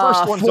 The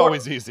first one's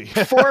always easy.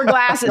 4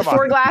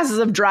 glasses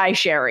of dry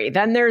sherry.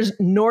 Then there's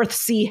North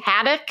Sea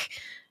haddock,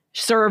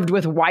 served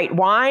with white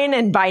wine,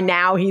 and by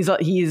now he's a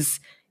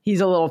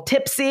little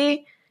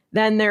tipsy.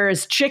 Then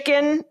there's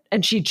chicken,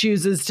 and she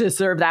chooses to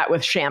serve that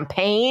with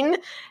champagne.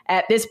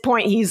 At this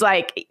point, he's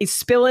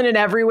spilling it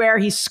everywhere.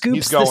 He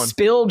scoops the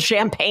spilled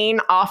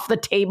champagne off the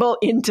table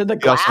into the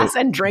glass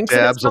and drinks it.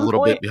 Dabs a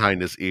little bit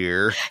behind his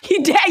ear.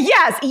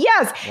 Yes.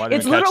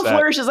 It's little that?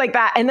 flourishes like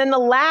that. And then the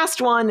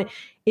last one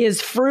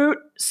is fruit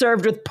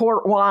served with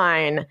port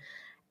wine.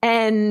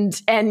 And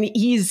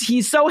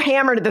he's so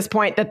hammered at this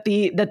point that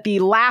the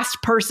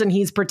last person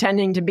he's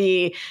pretending to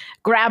be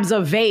grabs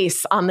a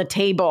vase on the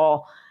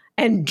table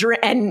and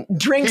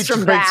drinks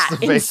from that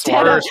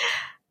instead of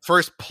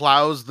first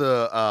plows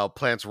the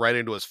plants right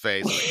into his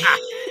face.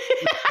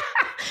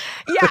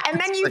 Yeah,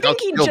 and then you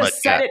think he'd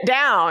just set it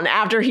down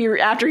after he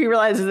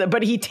realizes it,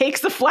 but he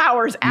takes the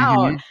flowers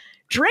out,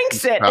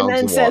 drinks it, and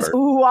then says,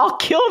 "Ooh, I'll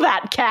kill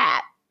that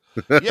cat."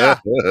 Yeah,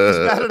 he's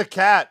mad at a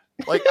cat.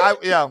 Like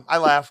I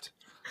laughed.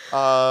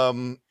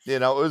 You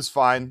know, it was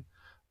fine.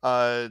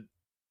 Listen,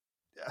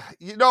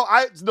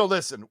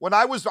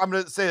 I'm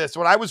going to say this,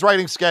 when I was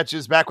writing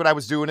sketches back when I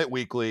was doing it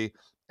weekly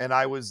and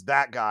I was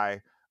that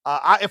guy,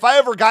 if I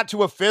ever got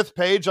to a 5th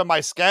page on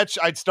my sketch,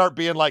 I'd start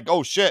being like,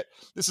 oh shit,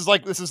 this is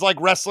like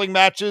wrestling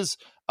matches.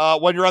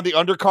 When you're on the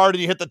undercard and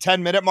you hit the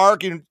 10-minute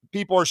mark and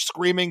people are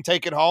screaming,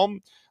 take it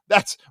home.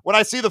 That's when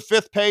I see the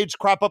 5th page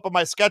crop up on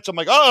my sketch. I'm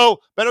like, oh,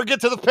 better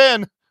get to the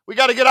pin. We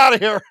got to get out of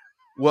here.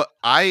 Well,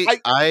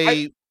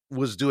 I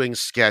was doing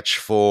sketch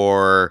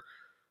for,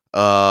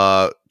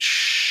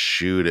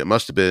 it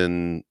must have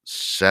been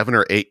 7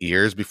 or 8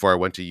 years before I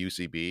went to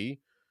UCB.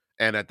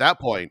 And at that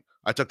point,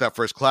 I took that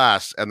first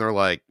class and they're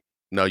like,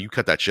 no, you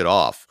cut that shit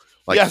off.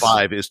 Like, Yes.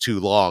 5 is too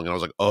long. And I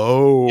was like,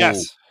 oh.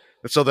 Yes.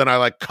 And so then I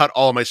like cut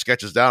all my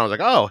sketches down. I was like,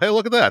 oh, hey,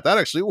 look at that. That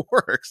actually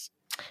works.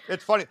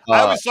 It's funny.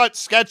 I always thought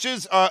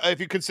sketches, if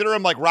you consider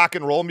them like rock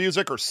and roll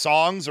music or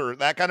songs or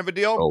that kind of a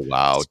deal. Oh,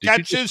 wow.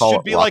 Sketches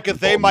should be like a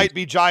They Might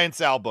Be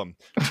Giants album.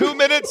 2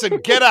 minutes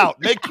and get out.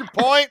 Make your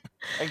point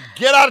and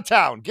get out of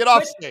town. Get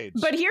off stage.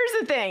 But here's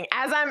the thing.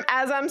 As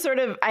I'm sort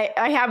of,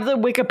 I have the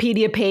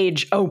Wikipedia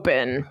page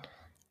open.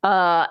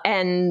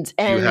 And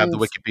you have the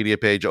Wikipedia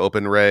page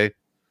open, Ray?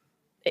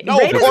 No,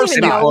 Ray of course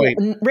doesn't not.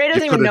 know. Ray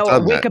doesn't even know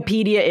what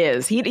Wikipedia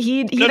is.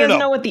 He doesn't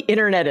know what the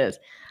internet is.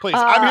 Please,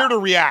 I'm here to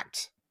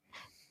react.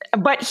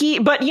 But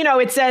you know,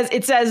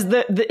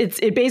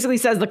 it basically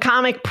says the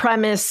comic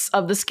premise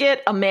of the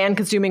skit: a man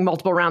consuming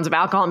multiple rounds of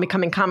alcohol and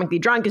becoming comically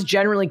drunk is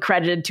generally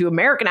credited to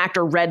American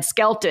actor Red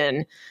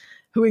Skelton,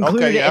 who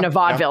included it in a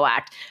vaudeville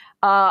act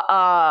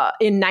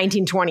in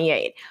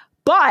 1928.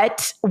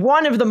 But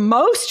one of the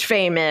most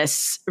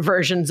famous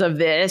versions of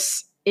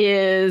this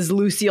is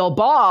Lucille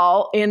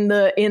Ball in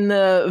the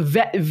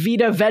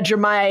Vita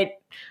Vegemite,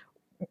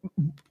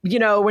 you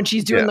know, when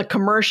she's doing the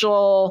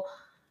commercial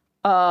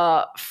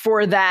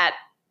for that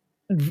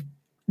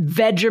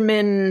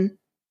Vegemin.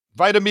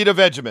 Vitamita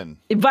Vegemin.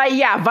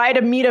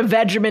 Vitamita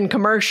Vegemin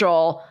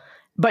commercial.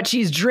 But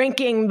she's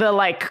drinking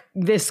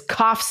this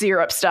cough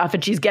syrup stuff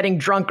and she's getting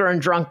drunker and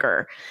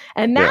drunker.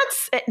 And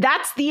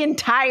that's the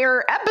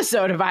entire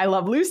episode of I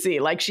Love Lucy.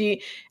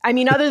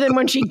 Other than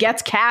when she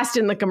gets cast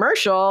in the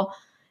commercial,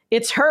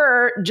 it's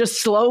her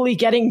just slowly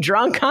getting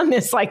drunk on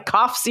this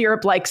cough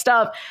syrup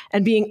stuff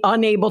and being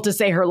unable to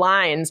say her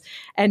lines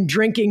and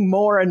drinking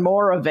more and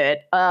more of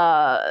it.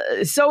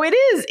 So it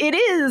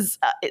is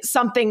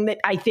something that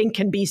I think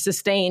can be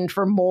sustained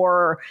for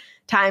more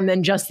time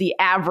than just the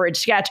average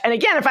sketch. And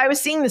again, if I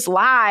was seeing this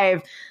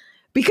live,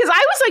 because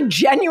I was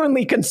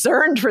genuinely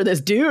concerned for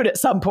this dude at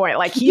some point,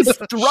 he's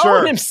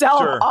throwing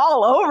himself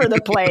all over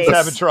the place. He's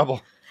having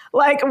trouble.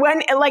 He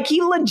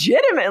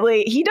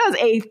does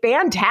a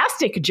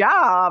fantastic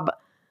job,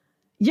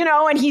 you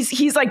know, and he's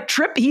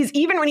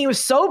even when he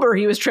was sober,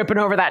 he was tripping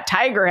over that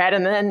tiger head,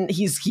 and then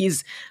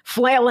he's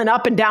flailing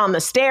up and down the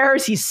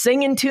stairs. He's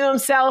singing to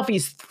himself.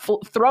 He's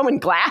throwing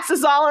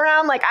glasses all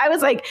around. I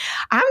was I'm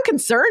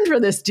concerned for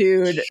this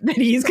dude that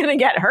he's going to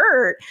get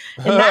hurt.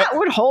 And that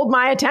would hold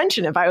my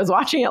attention if I was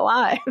watching it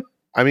live.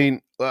 I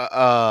mean,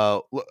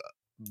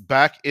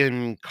 back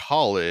in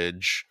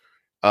college,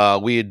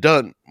 we had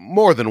done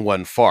more than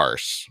one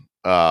farce.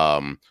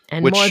 And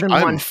more than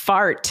one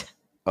fart.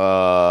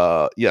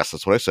 Yes,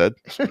 that's what I said.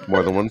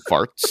 More than one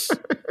farts.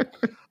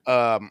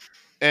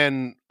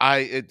 And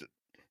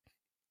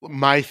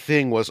my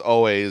thing was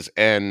always,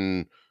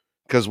 and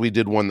because we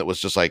did one that was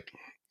just a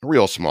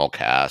real small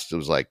cast. It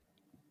was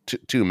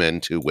 2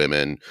 men, 2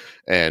 women,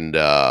 and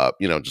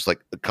just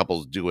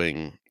couples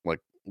doing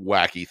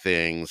wacky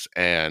things.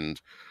 And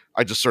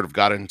I just sort of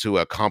got into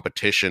a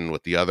competition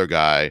with the other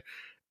guy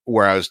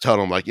where I was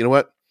telling him, you know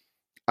what?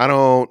 I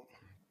don't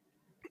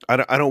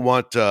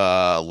want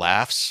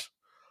laughs.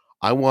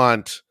 I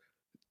want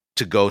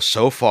to go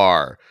so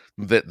far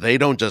that they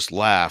don't just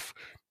laugh.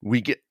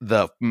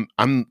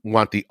 I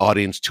want the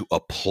audience to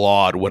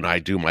applaud when I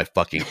do my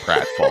fucking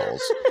pratfalls.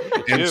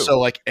 And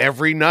so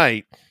every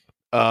night,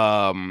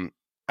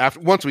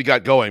 once we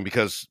got going,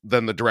 because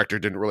then the director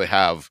didn't really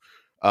have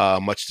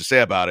much to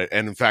say about it.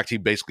 And in fact, he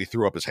basically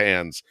threw up his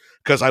hands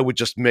because I would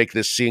just make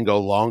this scene go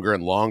longer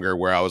and longer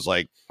where I was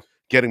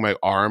getting my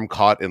arm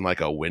caught in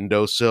a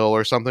windowsill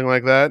or something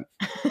like that.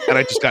 And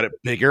I just got it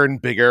bigger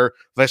and bigger.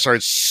 Then I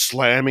started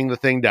slamming the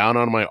thing down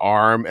on my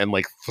arm and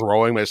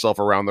throwing myself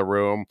around the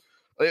room.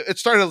 It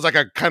started as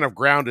a kind of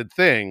grounded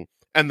thing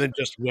and then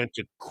just went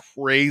to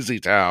crazy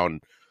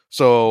town.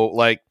 So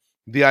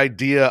the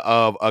idea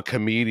of a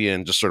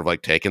comedian just sort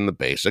of taking the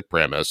basic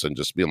premise and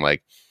just being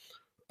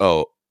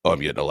oh, I'm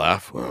getting a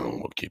laugh. Well,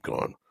 we'll keep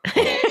going.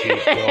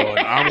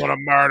 I'm going to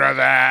murder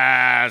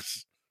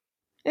this.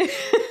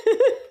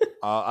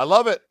 I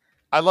love it.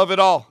 I love it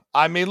all.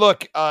 I mean,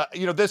 look,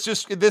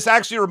 this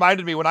actually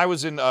reminded me when I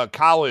was in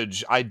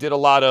college, I did a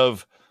lot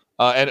of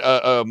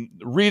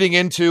reading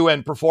into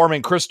and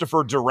performing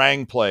Christopher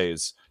Durang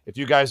plays. If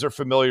you guys are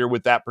familiar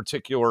with that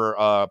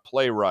particular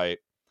playwright,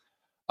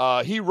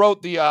 he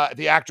wrote the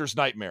Actor's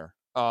Nightmare.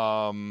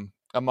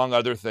 among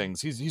other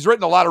things. He's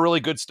written a lot of really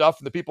good stuff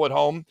for the people at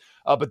home.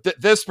 But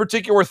this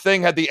particular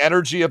thing had the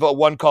energy of a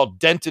one called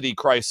Dentity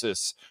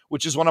Crisis,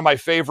 which is one of my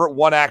favorite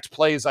one-act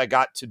plays I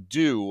got to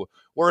do,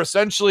 where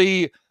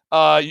essentially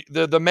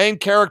the main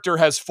character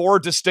has 4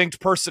 distinct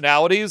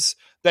personalities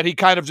that he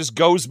kind of just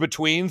goes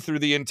between through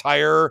the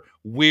entire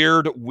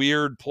weird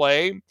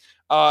play.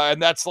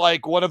 And that's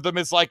like, one of them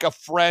is like a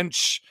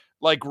French,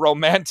 like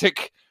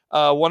romantic,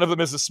 one of them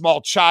is a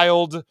small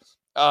child.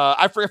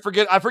 I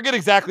forget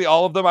exactly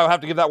all of them. I'll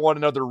have to give that one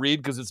another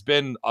read because it's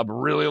been a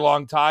really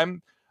long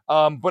time.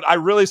 But I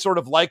really sort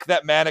of like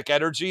that manic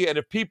energy. And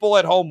if people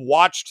at home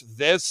watched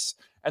this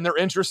and they're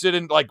interested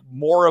in like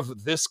more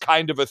of this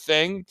kind of a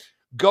thing,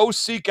 go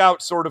seek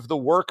out sort of the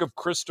work of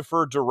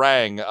Christopher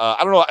Durang.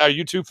 I don't know. Are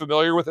you two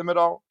familiar with him at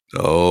all?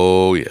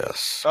 Oh,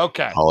 yes.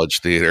 Okay. College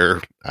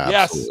theater. Absolutely.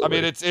 Yes. I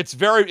mean,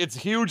 it's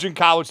huge in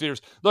college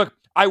theaters. Look,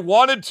 I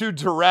wanted to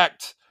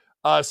direct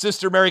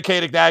Sister Mary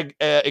Kate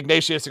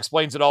Ignatius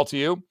Explains It All to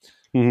You.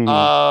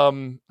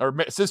 Or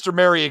Sister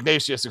Mary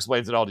Ignatius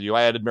Explains It All to You.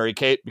 I added Mary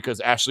Kate because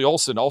Ashley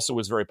Olsen also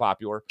was very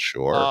popular.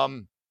 Sure.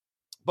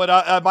 But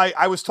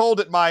I was told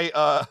at my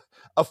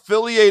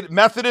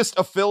Methodist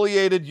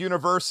affiliated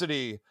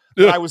university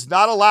that I was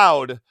not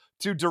allowed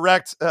to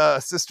direct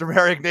Sister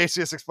Mary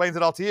Ignatius Explains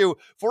It All to You,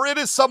 for it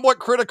is somewhat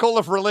critical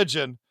of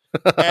religion.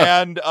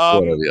 And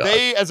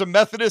they, as a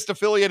Methodist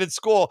affiliated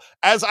school,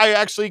 as I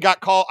actually got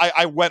called,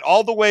 I went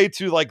all the way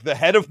to like the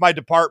head of my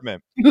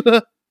department,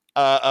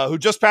 who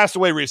just passed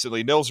away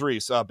recently, Nils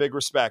Reese, big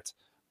respect.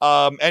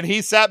 And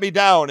he sat me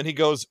down and he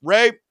goes,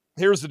 Ray,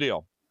 here's the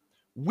deal.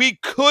 We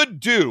could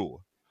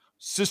do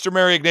Sister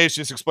Mary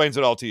Ignatius Explains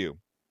It All to You.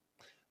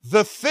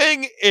 The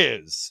thing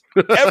is,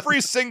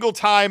 every single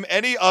time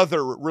any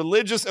other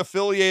religious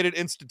affiliated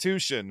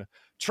institution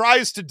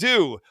tries to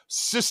do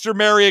Sister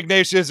Mary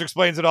Ignatius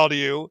Explains It All to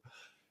You,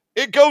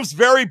 it goes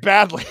very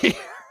badly.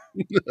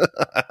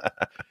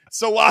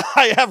 So while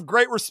I have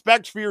great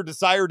respect for your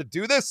desire to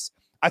do this,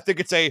 I think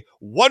it's a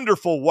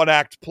wonderful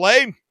one-act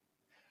play.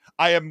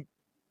 I am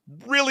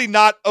really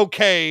not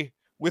okay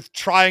with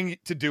trying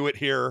to do it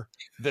here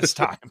this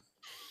time.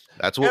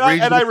 That's what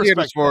regional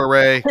theater's for,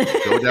 Ray.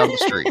 Go down the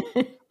street.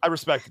 I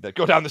respected that.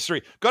 Go down the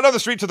street. Go down the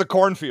street to the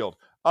cornfield.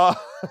 It's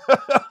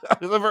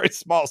a very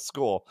small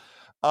school.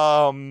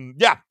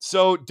 Yeah.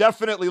 So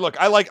definitely, look.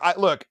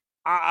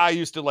 I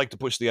used to like to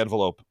push the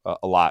envelope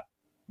a lot.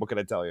 What can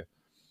I tell you?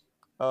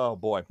 Oh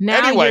boy.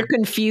 Now anyway, you're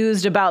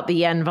confused about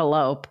the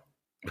envelope.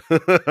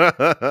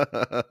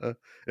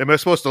 Am I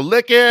supposed to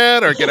lick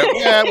it or get it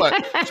wet?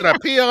 What? Should I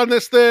pee on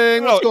this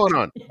thing? What's going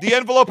on? The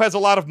envelope has a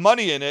lot of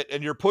money in it,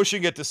 and you're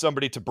pushing it to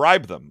somebody to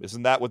bribe them.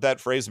 Isn't that what that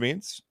phrase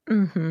means?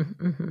 Mm-hmm.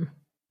 Mm-hmm.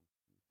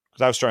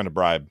 Because I was trying to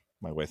bribe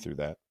my way through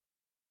that.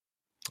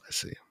 I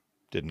see.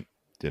 Didn't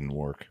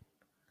work.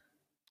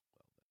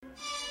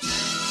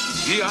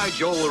 G.I.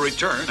 Joe will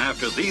return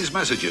after these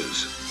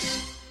messages.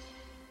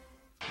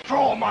 For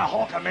all my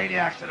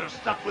Hulkamaniacs that have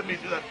stuck with me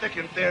through the thick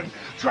and thin,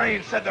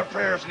 train, said their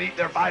prayers, and eat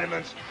their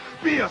vitamins,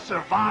 be a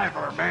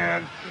survivor,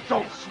 man.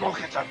 Don't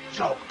smoke, it's a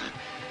joke.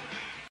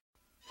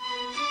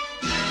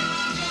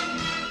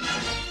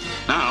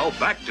 Now,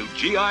 back to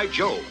G.I.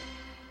 Joe.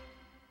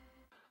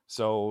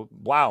 So,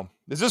 wow.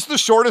 Is this the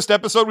shortest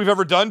episode we've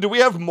ever done? Do we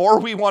have more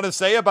we want to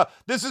say about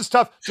this? Is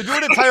tough to do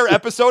an entire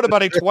episode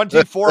about a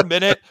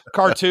 24-minute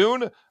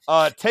cartoon.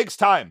 Takes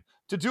time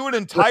to do an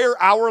entire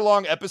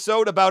hour-long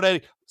episode about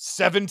a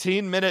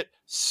 17-minute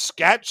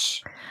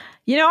sketch.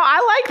 You know,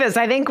 I like this.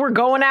 I think we're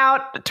going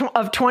out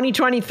of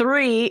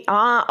 2023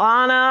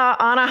 on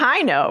a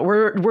high note.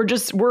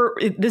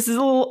 This is a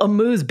little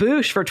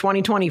amuse-bouche for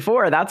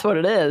 2024. That's what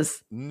it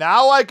is.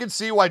 Now I can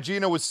see why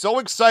Gina was so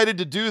excited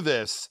to do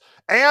this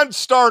and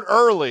start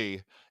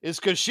early, is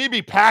because she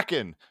be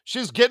packing.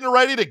 She's getting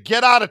ready to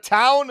get out of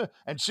town,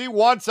 and she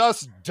wants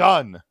us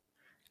done.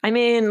 I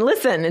mean,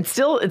 listen, it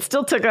still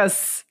took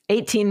us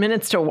 18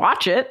 minutes to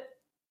watch it.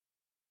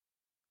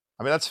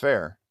 I mean, that's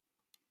fair.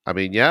 I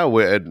mean, yeah,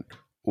 we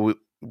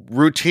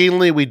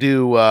routinely we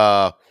do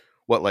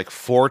like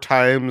 4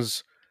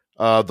 times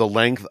the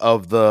length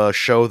of the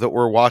show that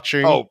we're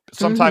watching. Oh,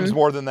 sometimes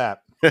more than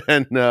that.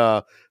 And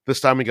this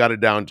time we got it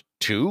down to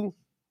 2.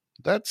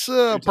 That's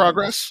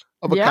progress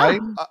of a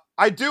kind.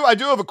 I do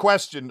have a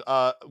question.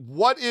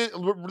 What is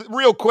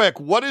real quick?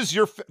 What is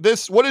your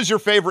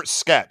favorite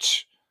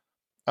sketch?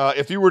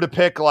 If you were to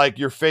pick like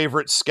your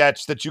favorite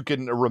sketch that you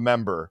can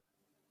remember.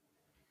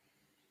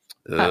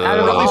 Or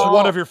at least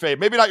one of your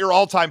favorite, maybe not your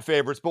all-time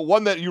favorites, but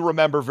one that you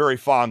remember very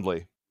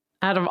fondly.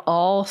 Out of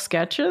all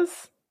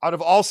sketches? Out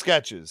of all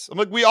sketches. I'm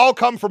like, we all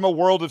come from a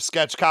world of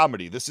sketch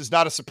comedy. This is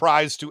not a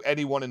surprise to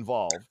anyone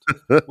involved,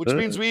 which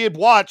means we had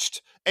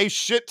watched a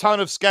shit ton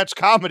of sketch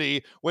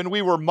comedy when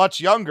we were much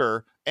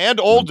younger and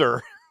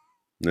older.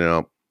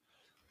 Yeah.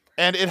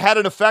 And it had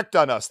an effect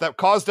on us that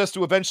caused us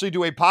to eventually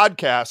do a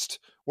podcast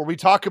where we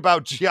talk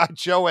about G.I.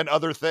 Joe and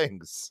other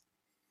things.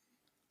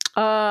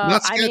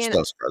 Not I sketch mean,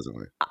 though,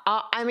 surprisingly.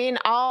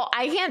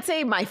 I can't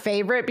say my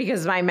favorite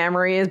because my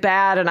memory is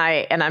bad, and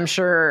I'm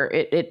sure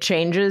it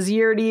changes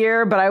year to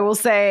year. But I will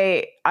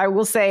say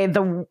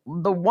the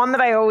one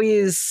that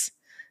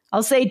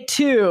I'll say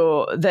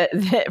two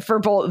that for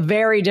both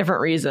very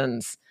different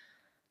reasons.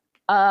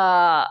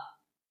 The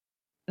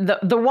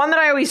one that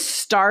I always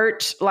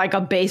start like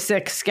a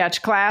basic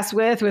sketch class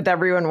with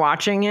everyone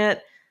watching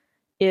it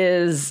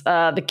is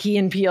the Key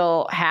and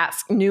Peele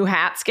new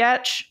hat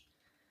sketch.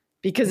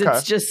 Because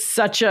it's just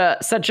such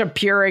a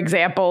pure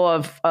example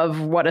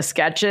of what a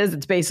sketch is.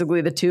 It's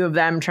basically the two of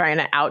them trying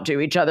to outdo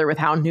each other with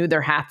how new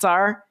their hats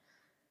are.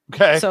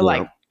 Okay.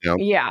 So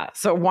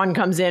so one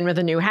comes in with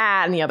a new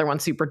hat and the other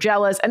one's super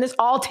jealous. And this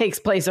all takes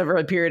place over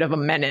a period of a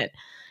minute.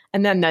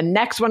 And then the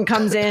next one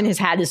comes in, his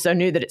hat is so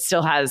new that it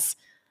still has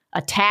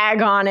a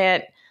tag on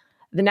it.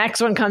 The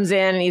next one comes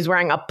in and he's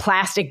wearing a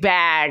plastic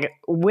bag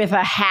with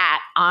a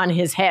hat on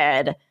his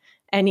head.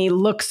 And he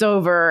looks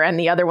over and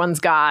the other one's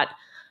got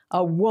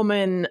a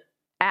woman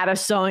at a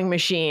sewing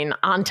machine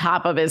on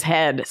top of his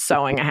head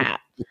sewing a hat.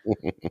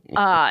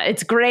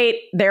 It's great.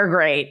 They're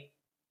great.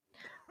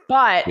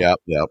 But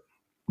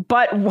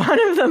But one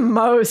of the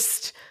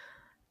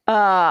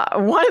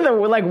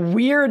like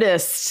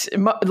weirdest,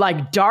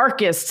 like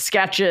darkest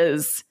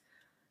sketches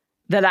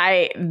that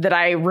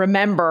I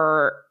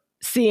remember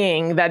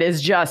seeing that is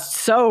just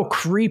so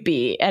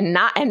creepy and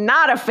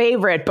not a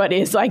favorite, but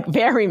is like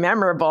very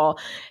memorable,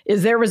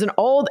 is there was an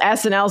old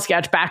SNL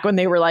sketch back when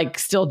they were like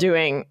still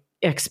doing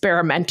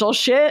experimental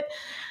shit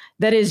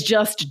that is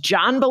just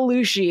John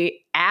Belushi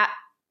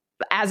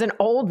as an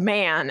old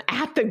man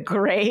at the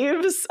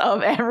graves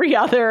of every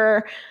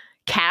other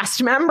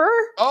cast member.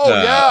 Oh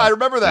yeah, I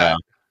remember that.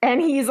 And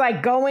he's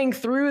like going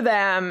through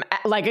them,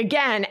 like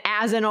again,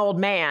 as an old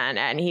man.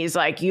 And he's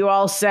like, you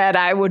all said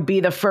I would be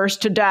the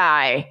first to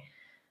die.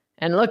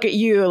 And look at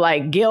you,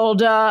 like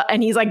Gilda.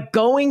 And he's like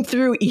going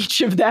through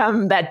each of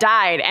them that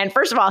died. And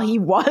first of all, he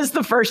was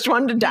the first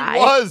one to die. He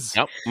was.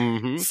 Yep.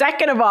 Mm-hmm.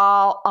 Second of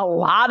all, a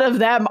lot of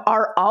them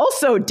are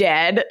also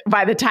dead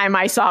by the time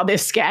I saw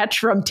this sketch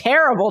from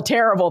terrible,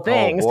 terrible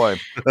things. Oh, boy.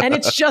 And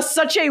it's just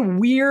such a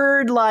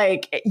weird,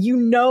 like,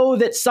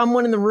 that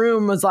someone in the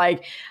room was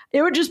like,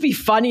 it would just be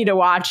funny to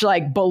watch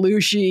like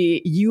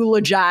Belushi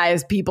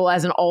eulogize people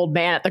as an old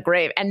man at the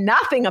grave. And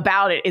nothing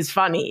about it is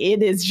funny.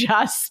 It is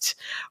just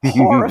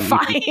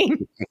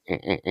horrifying.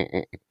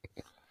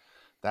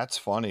 That's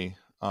funny.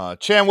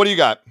 Chan, what do you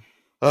got?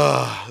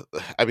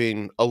 I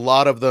mean, a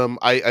lot of them.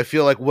 I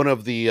feel like one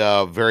of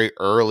the very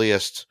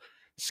earliest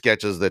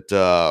sketches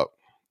that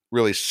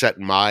really set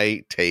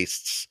my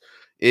tastes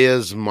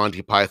is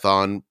Monty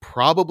Python,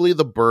 probably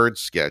the bird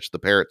sketch, the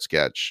parrot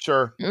sketch.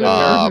 Sure.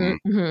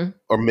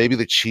 Or maybe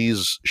the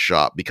cheese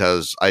shop,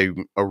 because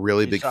I'm a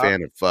really big fan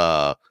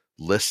of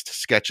list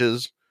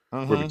sketches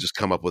where we just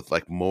come up with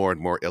like more and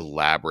more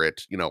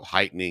elaborate,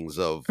 heightenings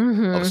of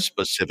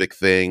specific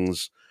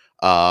things.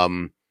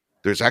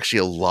 There's actually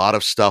a lot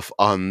of stuff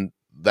on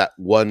that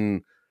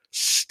one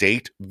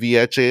State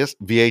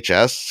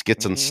VHS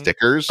skits and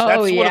stickers.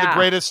 That's one of the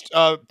greatest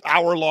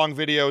hour-long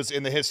videos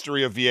in the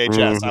history of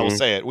VHS. I will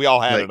say it. We all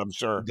had it, I'm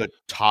sure. The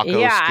taco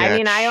sketch. I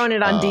mean, I own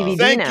it on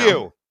DVD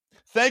now.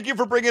 Thank you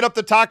for bringing up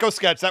the taco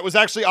sketch. That was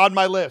actually on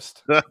my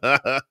list.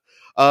 The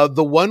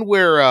one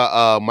where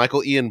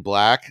Michael Ian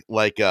Black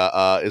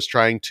is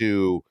trying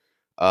to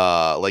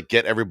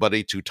get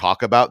everybody to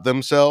talk about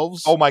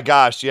themselves. Oh my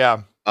gosh,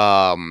 yeah.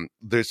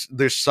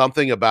 There's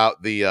something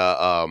about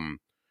the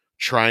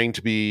trying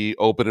to be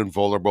open and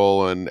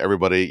vulnerable and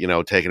everybody,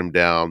 taking him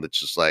down. That's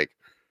just like,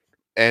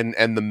 and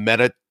the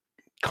meta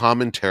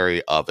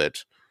commentary of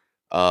it,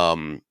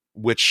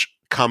 which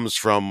comes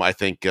from, I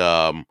think,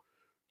 my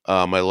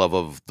love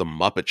of the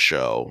Muppet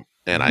Show.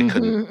 And I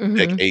couldn't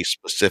pick a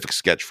specific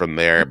sketch from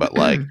there, but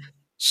like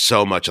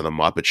so much of the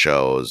Muppet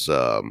Show is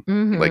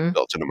like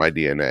built into my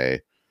DNA.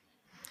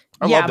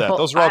 I love that.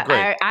 Those are all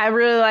great. I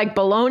really like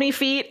Baloney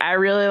Feet. I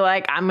really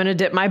like I'm Gonna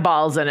Dip My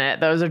Balls in It.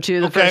 Those are two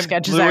of the first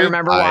sketches I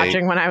remember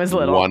watching when I was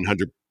little.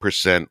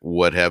 100%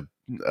 would have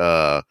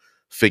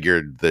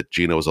figured that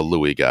Gino was a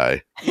Louis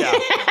guy. Yeah.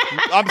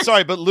 I'm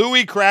sorry, but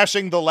Louis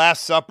crashing The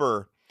Last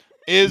Supper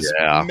is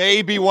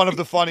maybe one of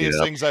the funniest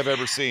things I've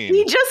ever seen.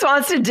 He just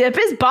wants to dip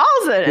his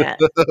balls in it.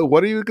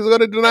 What are you going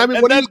to deny me?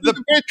 What are you going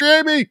to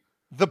betray me?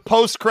 The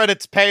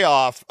post-credits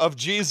payoff of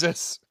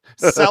Jesus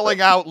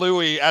selling out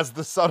Louis as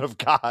the Son of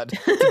God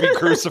to be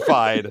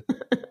crucified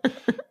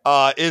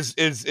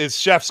is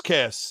chef's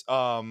kiss.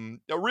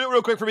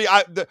 Real quick for me,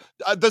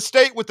 the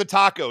State with the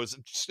tacos.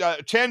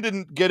 Chan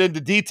didn't get into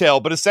detail,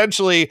 but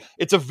essentially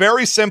it's a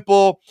very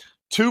simple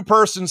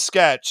two-person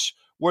sketch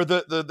where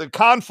the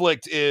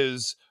conflict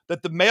is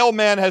that the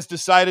mailman has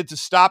decided to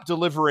stop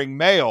delivering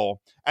mail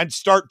and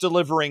start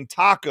delivering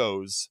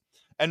tacos.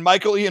 And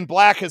Michael Ian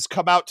Black has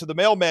come out to the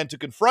mailman to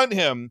confront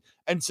him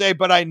and say,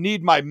 but I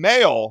need my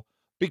mail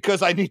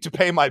because I need to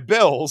pay my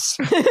bills.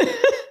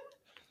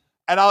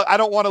 And I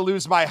don't want to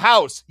lose my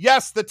house.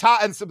 Yes,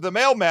 the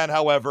mailman,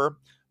 however,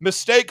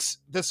 mistakes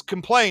this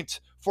complaint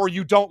for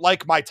you don't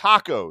like my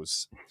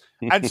tacos.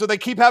 And so they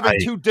keep having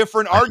two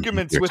different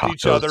arguments with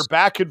each other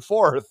back and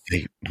forth.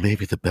 They may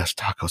be the best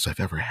tacos I've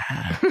ever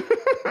had.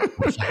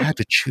 But if I had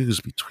to choose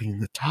between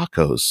the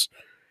tacos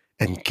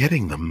and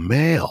getting the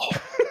mail,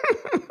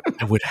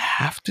 I would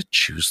have to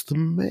choose the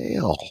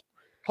mail.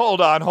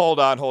 Hold on.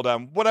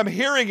 What I'm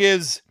hearing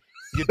is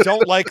you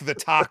don't like the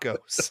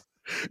tacos.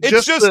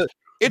 It's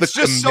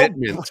just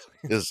commitment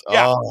is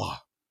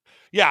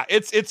Yeah,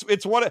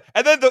 it's one of,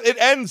 and then it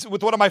ends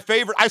with one of my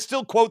favorite. I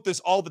still quote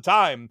this all the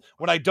time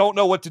when I don't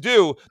know what to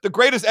do. The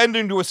greatest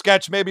ending to a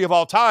sketch maybe of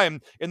all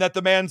time, in that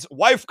the man's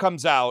wife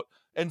comes out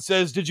and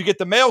says, "Did you get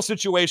the mail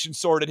situation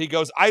sorted?" He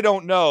goes, "I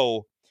don't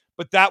know,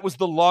 but that was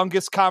the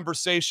longest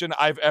conversation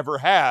I've ever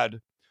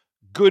had.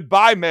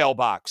 Goodbye,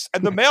 mailbox."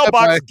 And the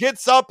mailbox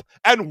gets up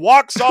and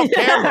walks off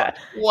camera.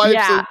 Wife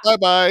says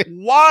bye-bye.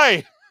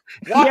 Why?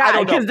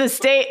 Yeah, because the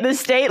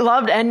state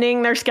loved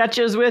ending their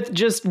sketches with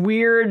just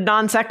weird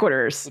non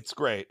sequiturs. It's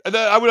great. And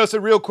then I would say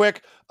real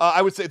quick,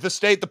 I would say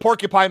the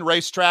Porcupine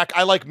Racetrack.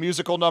 I like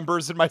musical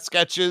numbers in my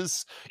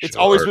sketches. It's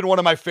always been one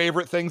of my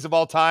favorite things of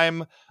all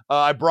time.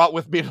 I brought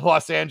with me to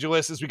Los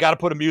Angeles is we got to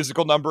put a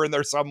musical number in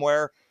there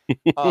somewhere.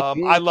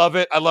 I love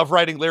it. I love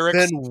writing lyrics.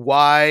 Then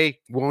why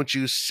won't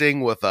you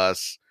sing with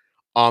us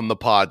on the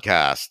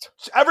podcast?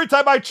 Every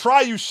time I try,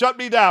 you shut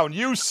me down.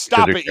 You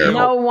stop it. You.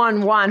 No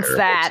one wants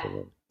that.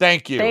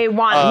 Thank you. They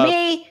want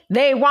me.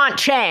 They want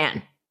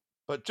Chan.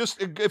 But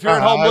just if you're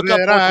at home, look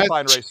up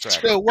Porcupine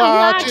Racetrack. I'm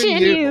watching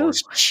you.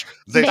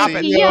 Stop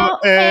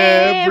your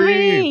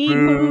every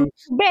move,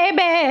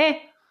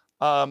 baby.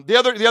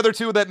 The other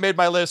two that made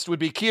my list would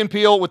be Key and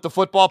Peele with the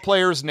football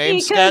player's name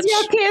sketch.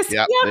 Your kiss,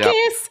 your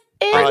kiss.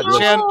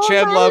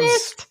 Chan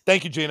loves.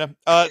 Thank you, Gina.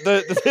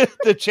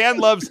 The Chan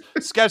loves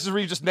sketches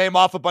where you just name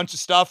off a bunch of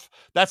stuff.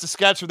 That's a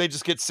sketch where they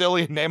just get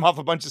silly and name off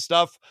a bunch of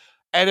stuff.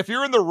 And if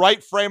you're in the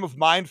right frame of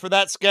mind for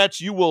that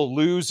sketch, you will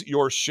lose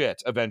your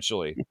shit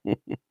eventually.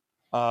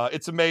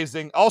 It's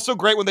amazing. Also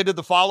great when they did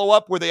the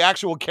follow-up where the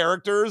actual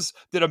characters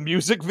did a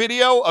music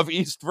video of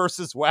East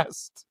versus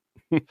West.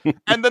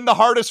 And then the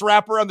hardest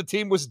rapper on the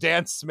team was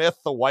Dan Smith,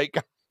 the white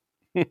guy.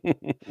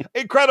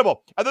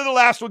 Incredible. And then the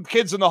last one,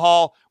 Kids in the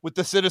Hall with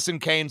the Citizen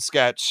Kane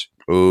sketch.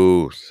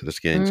 Ooh, this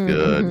game's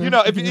good. You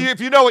know, if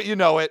you know it, you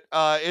know it.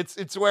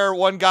 It's where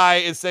one guy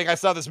is saying, "I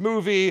saw this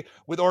movie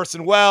with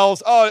Orson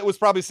Welles." Oh, it was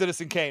probably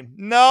Citizen Kane.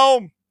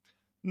 No,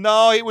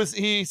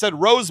 he said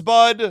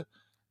Rosebud.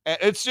 And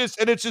it's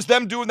just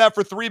them doing that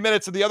for 3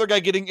 minutes, and the other guy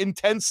getting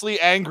intensely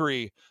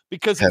angry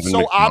because it's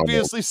so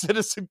obviously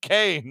Citizen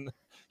Kane.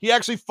 He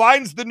actually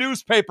finds the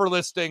newspaper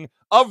listing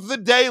of the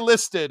day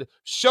listed,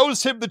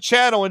 shows him the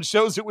channel and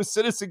shows it was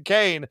Citizen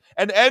Kane,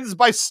 and ends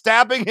by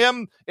stabbing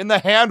him in the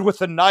hand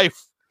with a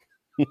knife.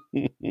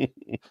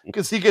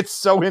 Because he gets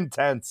so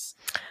intense.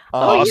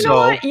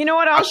 You know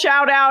what? I'll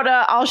shout out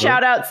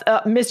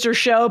Mr.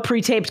 Show,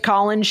 pre-taped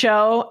call-in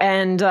show,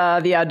 and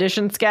the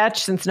audition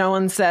sketch, since no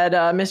one said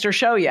Mr.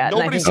 Show yet.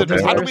 Nobody said.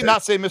 How did we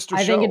not say Mr. Show?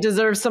 I think it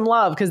deserves some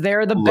love because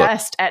they're the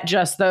best at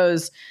just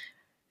those.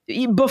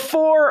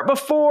 Before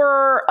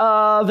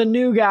the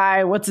new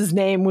guy, what's his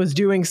name, was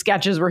doing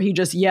sketches where he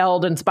just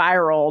yelled and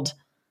spiraled.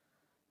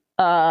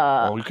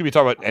 We could be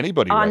talking about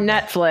anybody on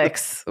right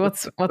Netflix.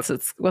 What's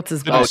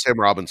his name? Oh, Tim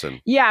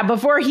Robinson. Yeah,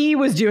 before he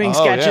was doing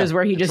sketches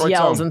where he just Detroit's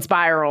yells own. and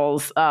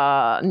spirals.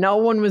 No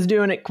one was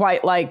doing it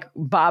quite like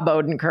Bob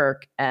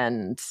Odenkirk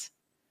and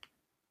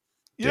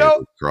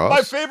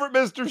my favorite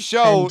Mr.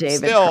 Show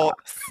still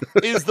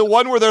is the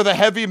one where they're the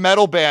heavy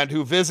metal band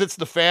who visits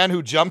the fan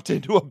who jumped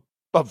into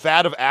a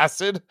vat of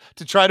acid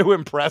to try to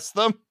impress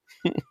them.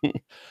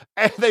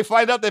 And they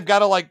find out they've got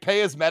to like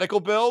pay his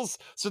medical bills.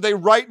 So they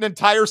write an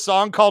entire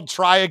song called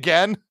Try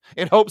Again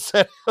in hopes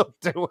that he'll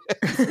do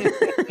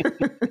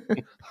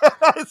it.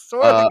 I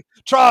swear.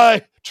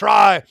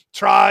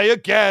 Try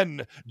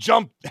again.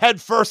 Jump head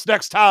first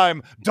next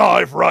time.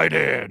 Dive right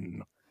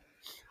in.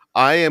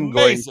 I am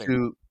going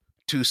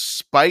to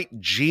spite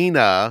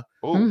Gina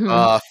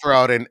throw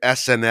out an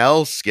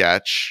SNL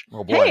sketch.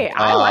 Oh boy. Hey,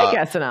 I like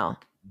SNL.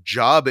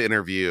 Job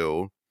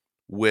interview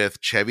with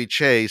Chevy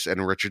Chase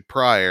and Richard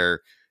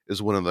Pryor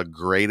is one of the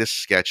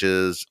greatest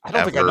sketches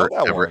ever.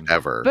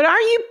 But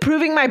aren't you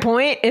proving my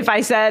point if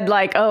I said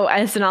like, oh,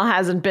 SNL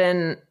hasn't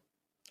been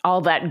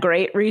all that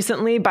great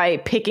recently by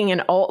picking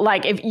an old,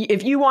 like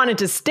if you wanted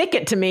to stick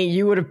it to me,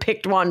 you would have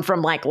picked one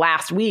from like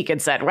last week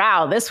and said,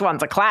 wow, this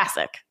one's a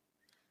classic.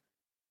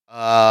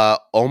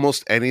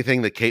 Almost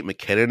anything that Kate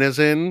McKinnon is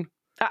in.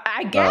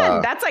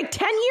 Again, that's like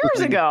 10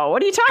 years ago.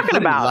 What are you talking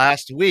about?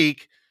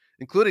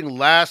 Including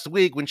last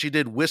week when she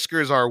did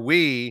Whiskers Are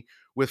We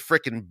with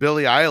frickin'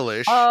 Billie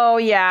Eilish. Oh,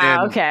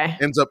 yeah. Okay.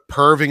 Ends up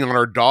perving on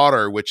her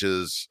daughter, which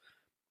is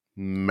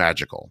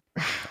magical.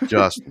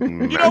 Just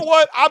magical. You know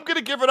what? I'm going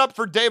to give it up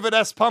for David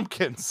S.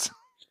 Pumpkins.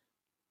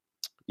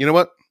 You know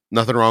what?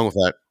 Nothing wrong with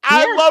that.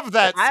 I love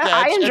that sketch.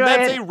 I enjoy and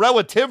that's it. a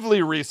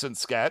relatively recent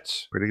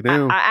sketch. Pretty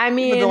new. I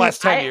mean, in the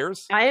last 10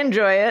 years. I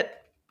enjoy it.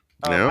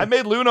 Yeah. I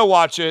made Luna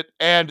watch it,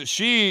 and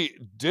she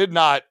did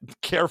not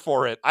care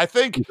for it. I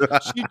think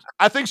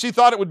she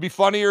thought it would be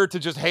funnier to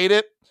just hate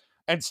it.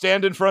 and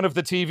stand in front of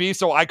the TV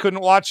so I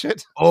couldn't watch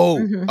it.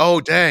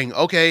 Oh, dang.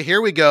 Okay,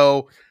 here we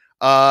go.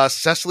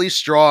 Cecily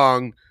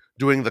Strong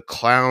doing the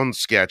clown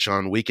sketch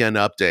on Weekend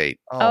Update.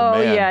 Oh,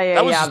 man. yeah.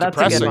 That was just That's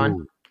depressing. a good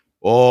one.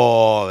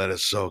 Oh, that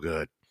is so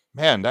good.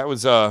 Man, that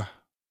was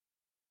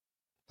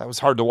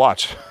hard to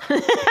watch.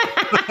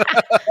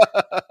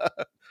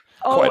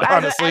 Oh, Quite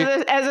honestly.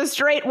 as a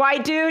straight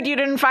white dude, you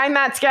didn't find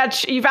that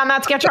sketch. You found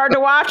that sketch hard to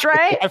watch,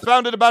 right? I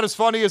found it about as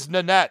funny as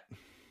Nanette.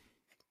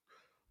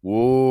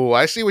 Whoa,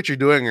 I see what you're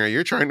doing here.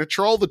 You're trying to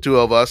troll the two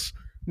of us.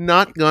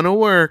 Not gonna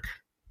work.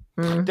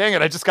 Dang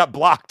it, I just got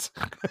blocked.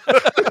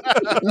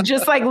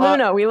 Just like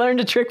Luna. We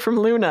learned a trick from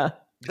Luna.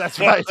 That's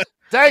right.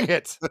 Dang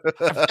it.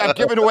 I've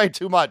given away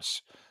too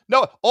much.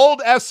 No,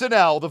 old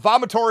SNL, the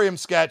Vomitorium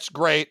sketch,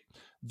 great.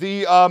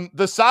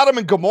 The Sodom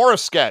and Gomorrah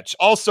sketch,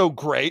 also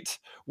great.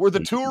 We're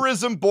the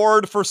tourism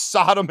board for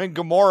Sodom and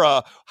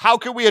Gomorrah. How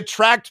can we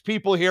attract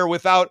people here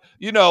without,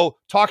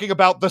 talking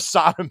about the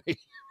sodomy?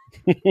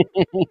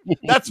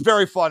 That's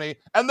very funny.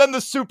 And then the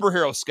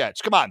superhero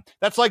sketch. Come on.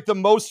 That's like the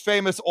most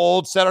famous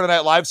old Saturday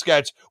Night Live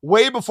sketch.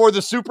 Way before the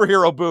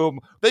superhero boom,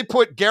 they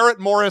put Garrett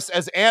Morris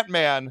as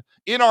Ant-Man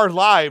in our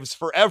lives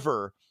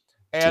forever.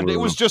 And it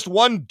was just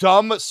one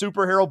dumb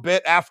superhero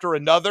bit after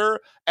another.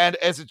 And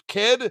as a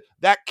kid,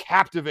 that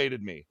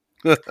captivated me.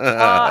 As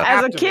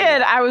a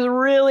kid, I was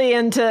really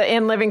into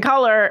In Living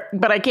Color,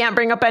 but I can't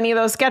bring up any of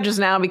those sketches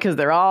now because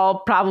they're all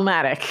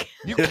problematic.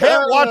 You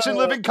can't watch In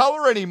Living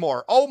Color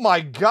anymore. Oh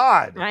my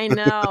God. I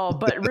know,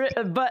 but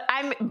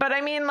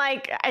I mean,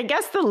 like, I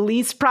guess the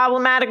least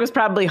problematic was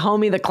probably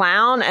Homie the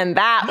Clown, and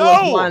that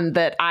was one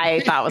that I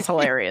thought was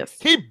hilarious.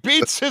 He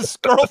beats his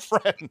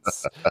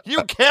girlfriends.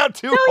 You can't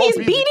do. No, he's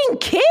beating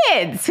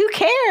kids. Who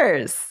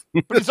cares?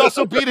 But he's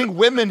also beating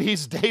women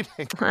he's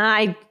dating.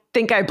 I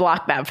think I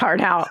blocked that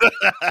part out.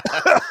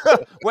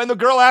 When the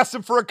girl asks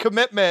him for a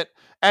commitment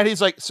and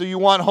he's like, so you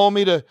want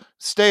Homie to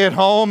stay at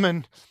home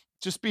and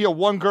just be a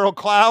one girl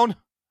clown?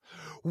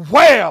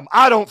 Wham!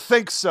 I don't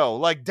think so.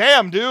 Like,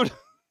 damn, dude.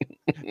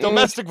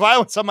 Domestic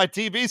violence on my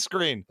TV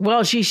screen.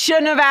 Well, she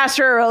shouldn't have asked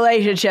for a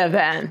relationship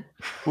then.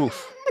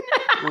 Oof.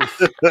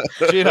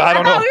 Gina, I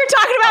don't know. We were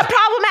talking about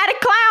problematic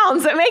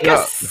clowns that make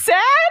us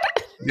sad.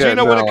 Yeah,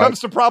 Gina, when it comes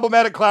to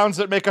problematic clowns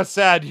that make us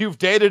sad, you've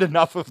dated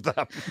enough of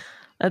them.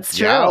 That's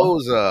true. I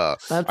thought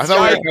we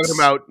were talking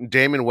about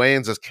Damon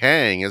Wayans as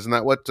Kang. Isn't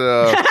that what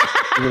we're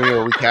going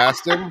to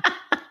recast him?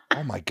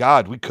 Oh my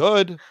God, we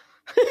could.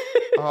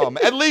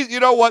 At least,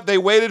 you know what? They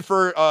waited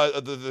for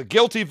the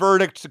guilty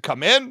verdict to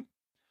come in.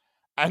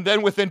 And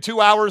then within 2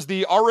 hours,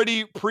 the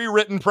already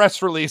pre-written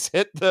press release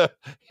hit the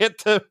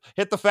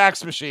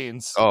fax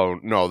machines. Oh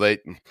no, they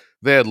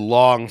had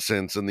long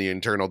since in the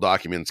internal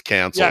documents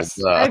canceled.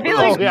 Yes. I feel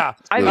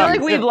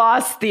like we've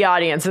lost the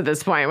audience at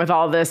this point with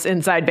all this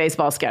inside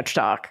baseball sketch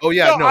talk. Oh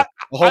yeah,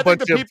 I think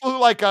the people who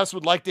like us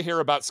would like to hear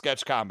about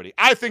sketch comedy.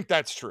 I think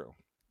that's true.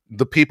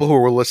 The people who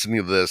were listening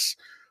to this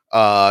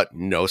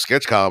know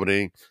sketch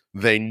comedy.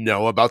 They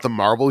know about the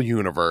Marvel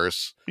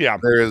universe. Yeah,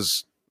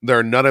 there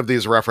are none of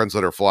these references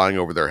that are flying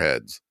over their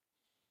heads.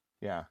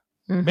 Yeah.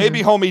 Mm-hmm.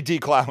 Maybe Homie D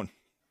Clown.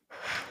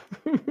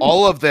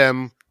 All of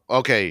them,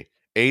 okay,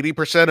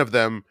 80% of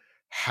them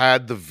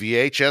had the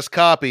VHS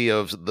copy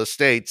of The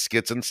State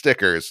Skits and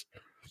Stickers.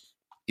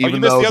 Even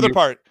you missed the other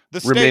part. The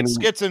State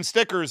Skits and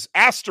Stickers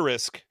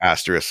asterisk.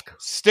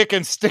 Stick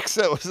and sticks.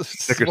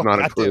 Stickers not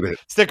included.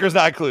 Stickers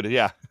not included,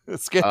 yeah.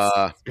 Stickers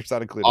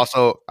not included.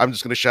 Also, I'm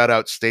just going to shout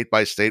out State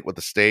by State with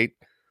the State,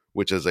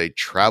 which is a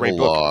travel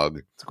log.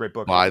 It's a great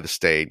book by the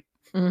State,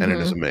 and it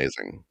is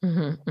amazing.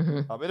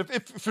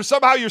 If for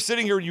somehow you're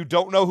sitting here and you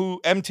don't know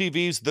who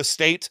MTV's The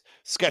State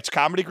sketch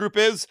comedy group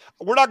is,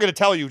 we're not going to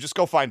tell you. Just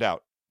go find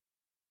out.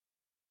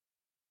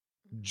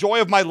 Joy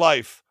of my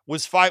life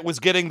was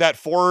getting that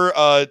 4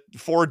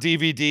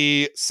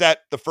 DVD set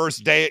the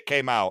first day it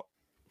came out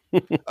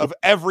of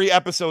every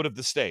episode of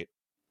The State.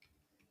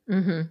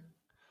 Mm-hmm.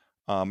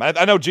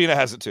 I know Gina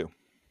has it too.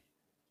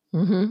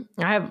 Mm-hmm.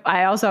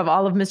 I also have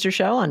all of Mr.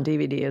 Show on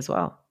DVD as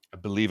well. I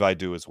believe I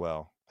do as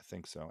well. I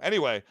think so.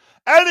 Anyway,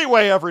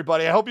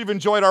 everybody, I hope you've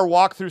enjoyed our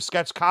walk through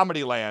sketch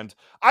comedy land.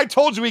 I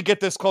told you we'd get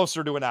this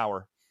closer to an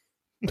hour.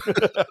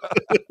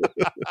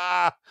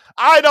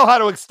 I know how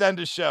to extend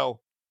a show.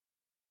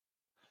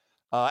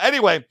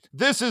 Anyway,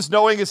 this is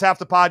Knowing Is Half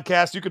the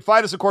Podcast. You can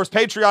find us, of course,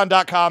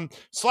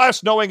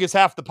 patreon.com/Knowing Is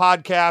Half the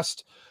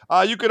Podcast.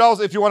 You could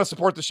also, if you want to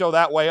support the show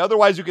that way.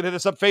 Otherwise, you can hit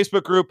us up,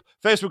 Facebook group,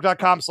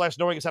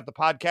 facebook.com/Knowing Is Half the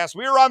Podcast.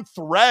 We are on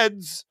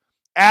Threads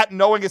at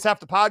Knowing Is Half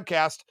the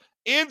Podcast,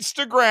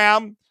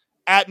 Instagram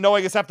at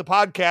Knowing Is Half the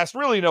Podcast.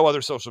 Really no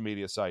other social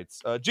media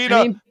sites.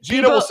 Gina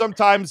will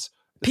sometimes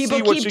see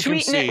what she can see. People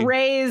keep tweeting at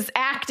Ray's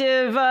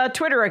active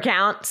Twitter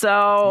account.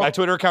 So my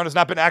Twitter account has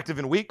not been active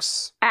in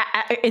weeks.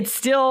 It's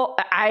still,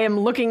 I am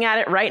looking at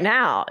it right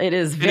now. It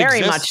is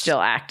very much still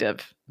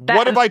active.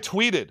 What have I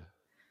tweeted?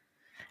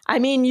 I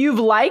mean, you've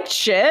liked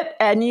shit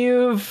and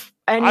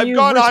I've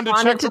gone on to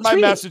check for my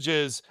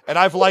messages and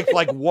I've liked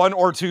like 1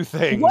 or 2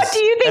 things. What do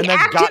you think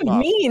active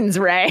means,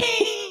 Ray?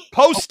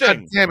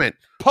 Posting. God damn it.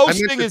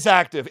 Posting is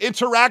active.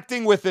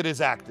 Interacting with it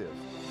is active.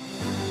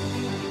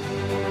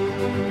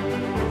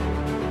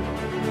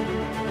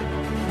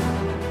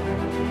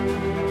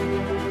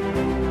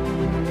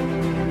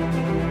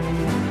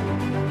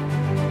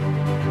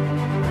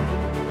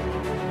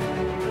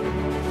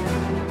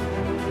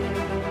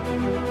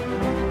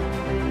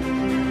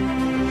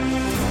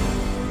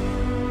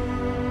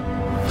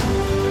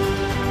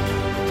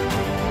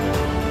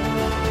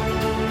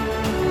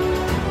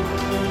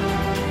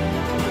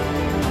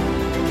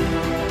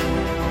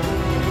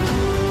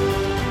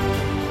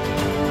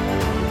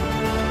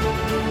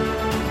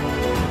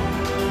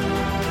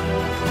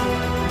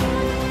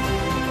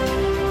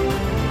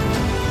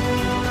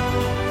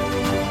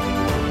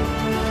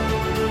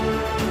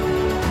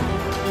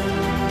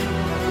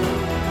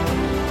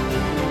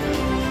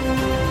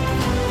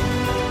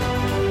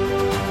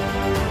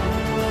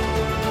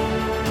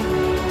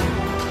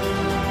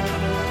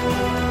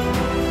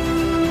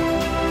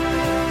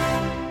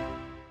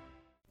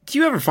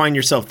 you ever find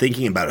yourself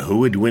thinking about who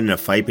would win in a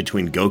fight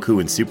between Goku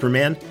and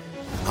Superman?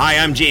 Hi,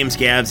 I'm James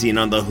Gavsey, and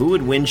on the Who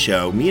Would Win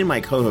show, me and my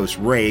co-host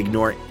Ray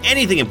ignore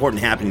anything important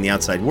happening in the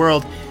outside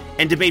world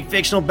and debate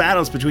fictional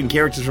battles between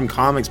characters from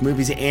comics,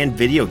 movies, and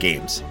video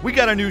games. We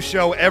got a new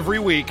show every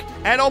week,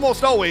 and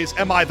almost always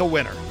am I the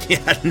winner.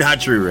 Yeah, not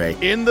true, Ray.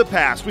 In the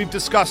past, we've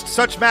discussed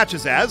such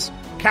matches as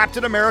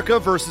Captain America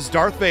versus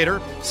Darth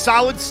Vader,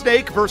 Solid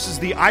Snake versus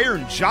the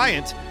Iron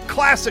Giant,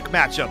 classic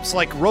matchups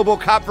like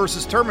RoboCop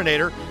versus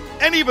Terminator,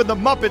 and even the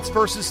Muppets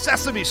versus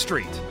Sesame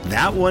Street.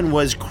 That one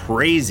was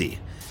crazy.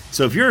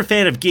 So if you're a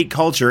fan of geek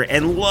culture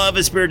and love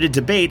a spirited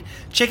debate,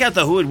 check out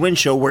the Who Would Win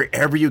show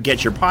wherever you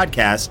get your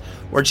podcasts,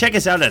 or check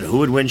us out at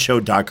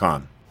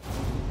whowouldwinshow.com.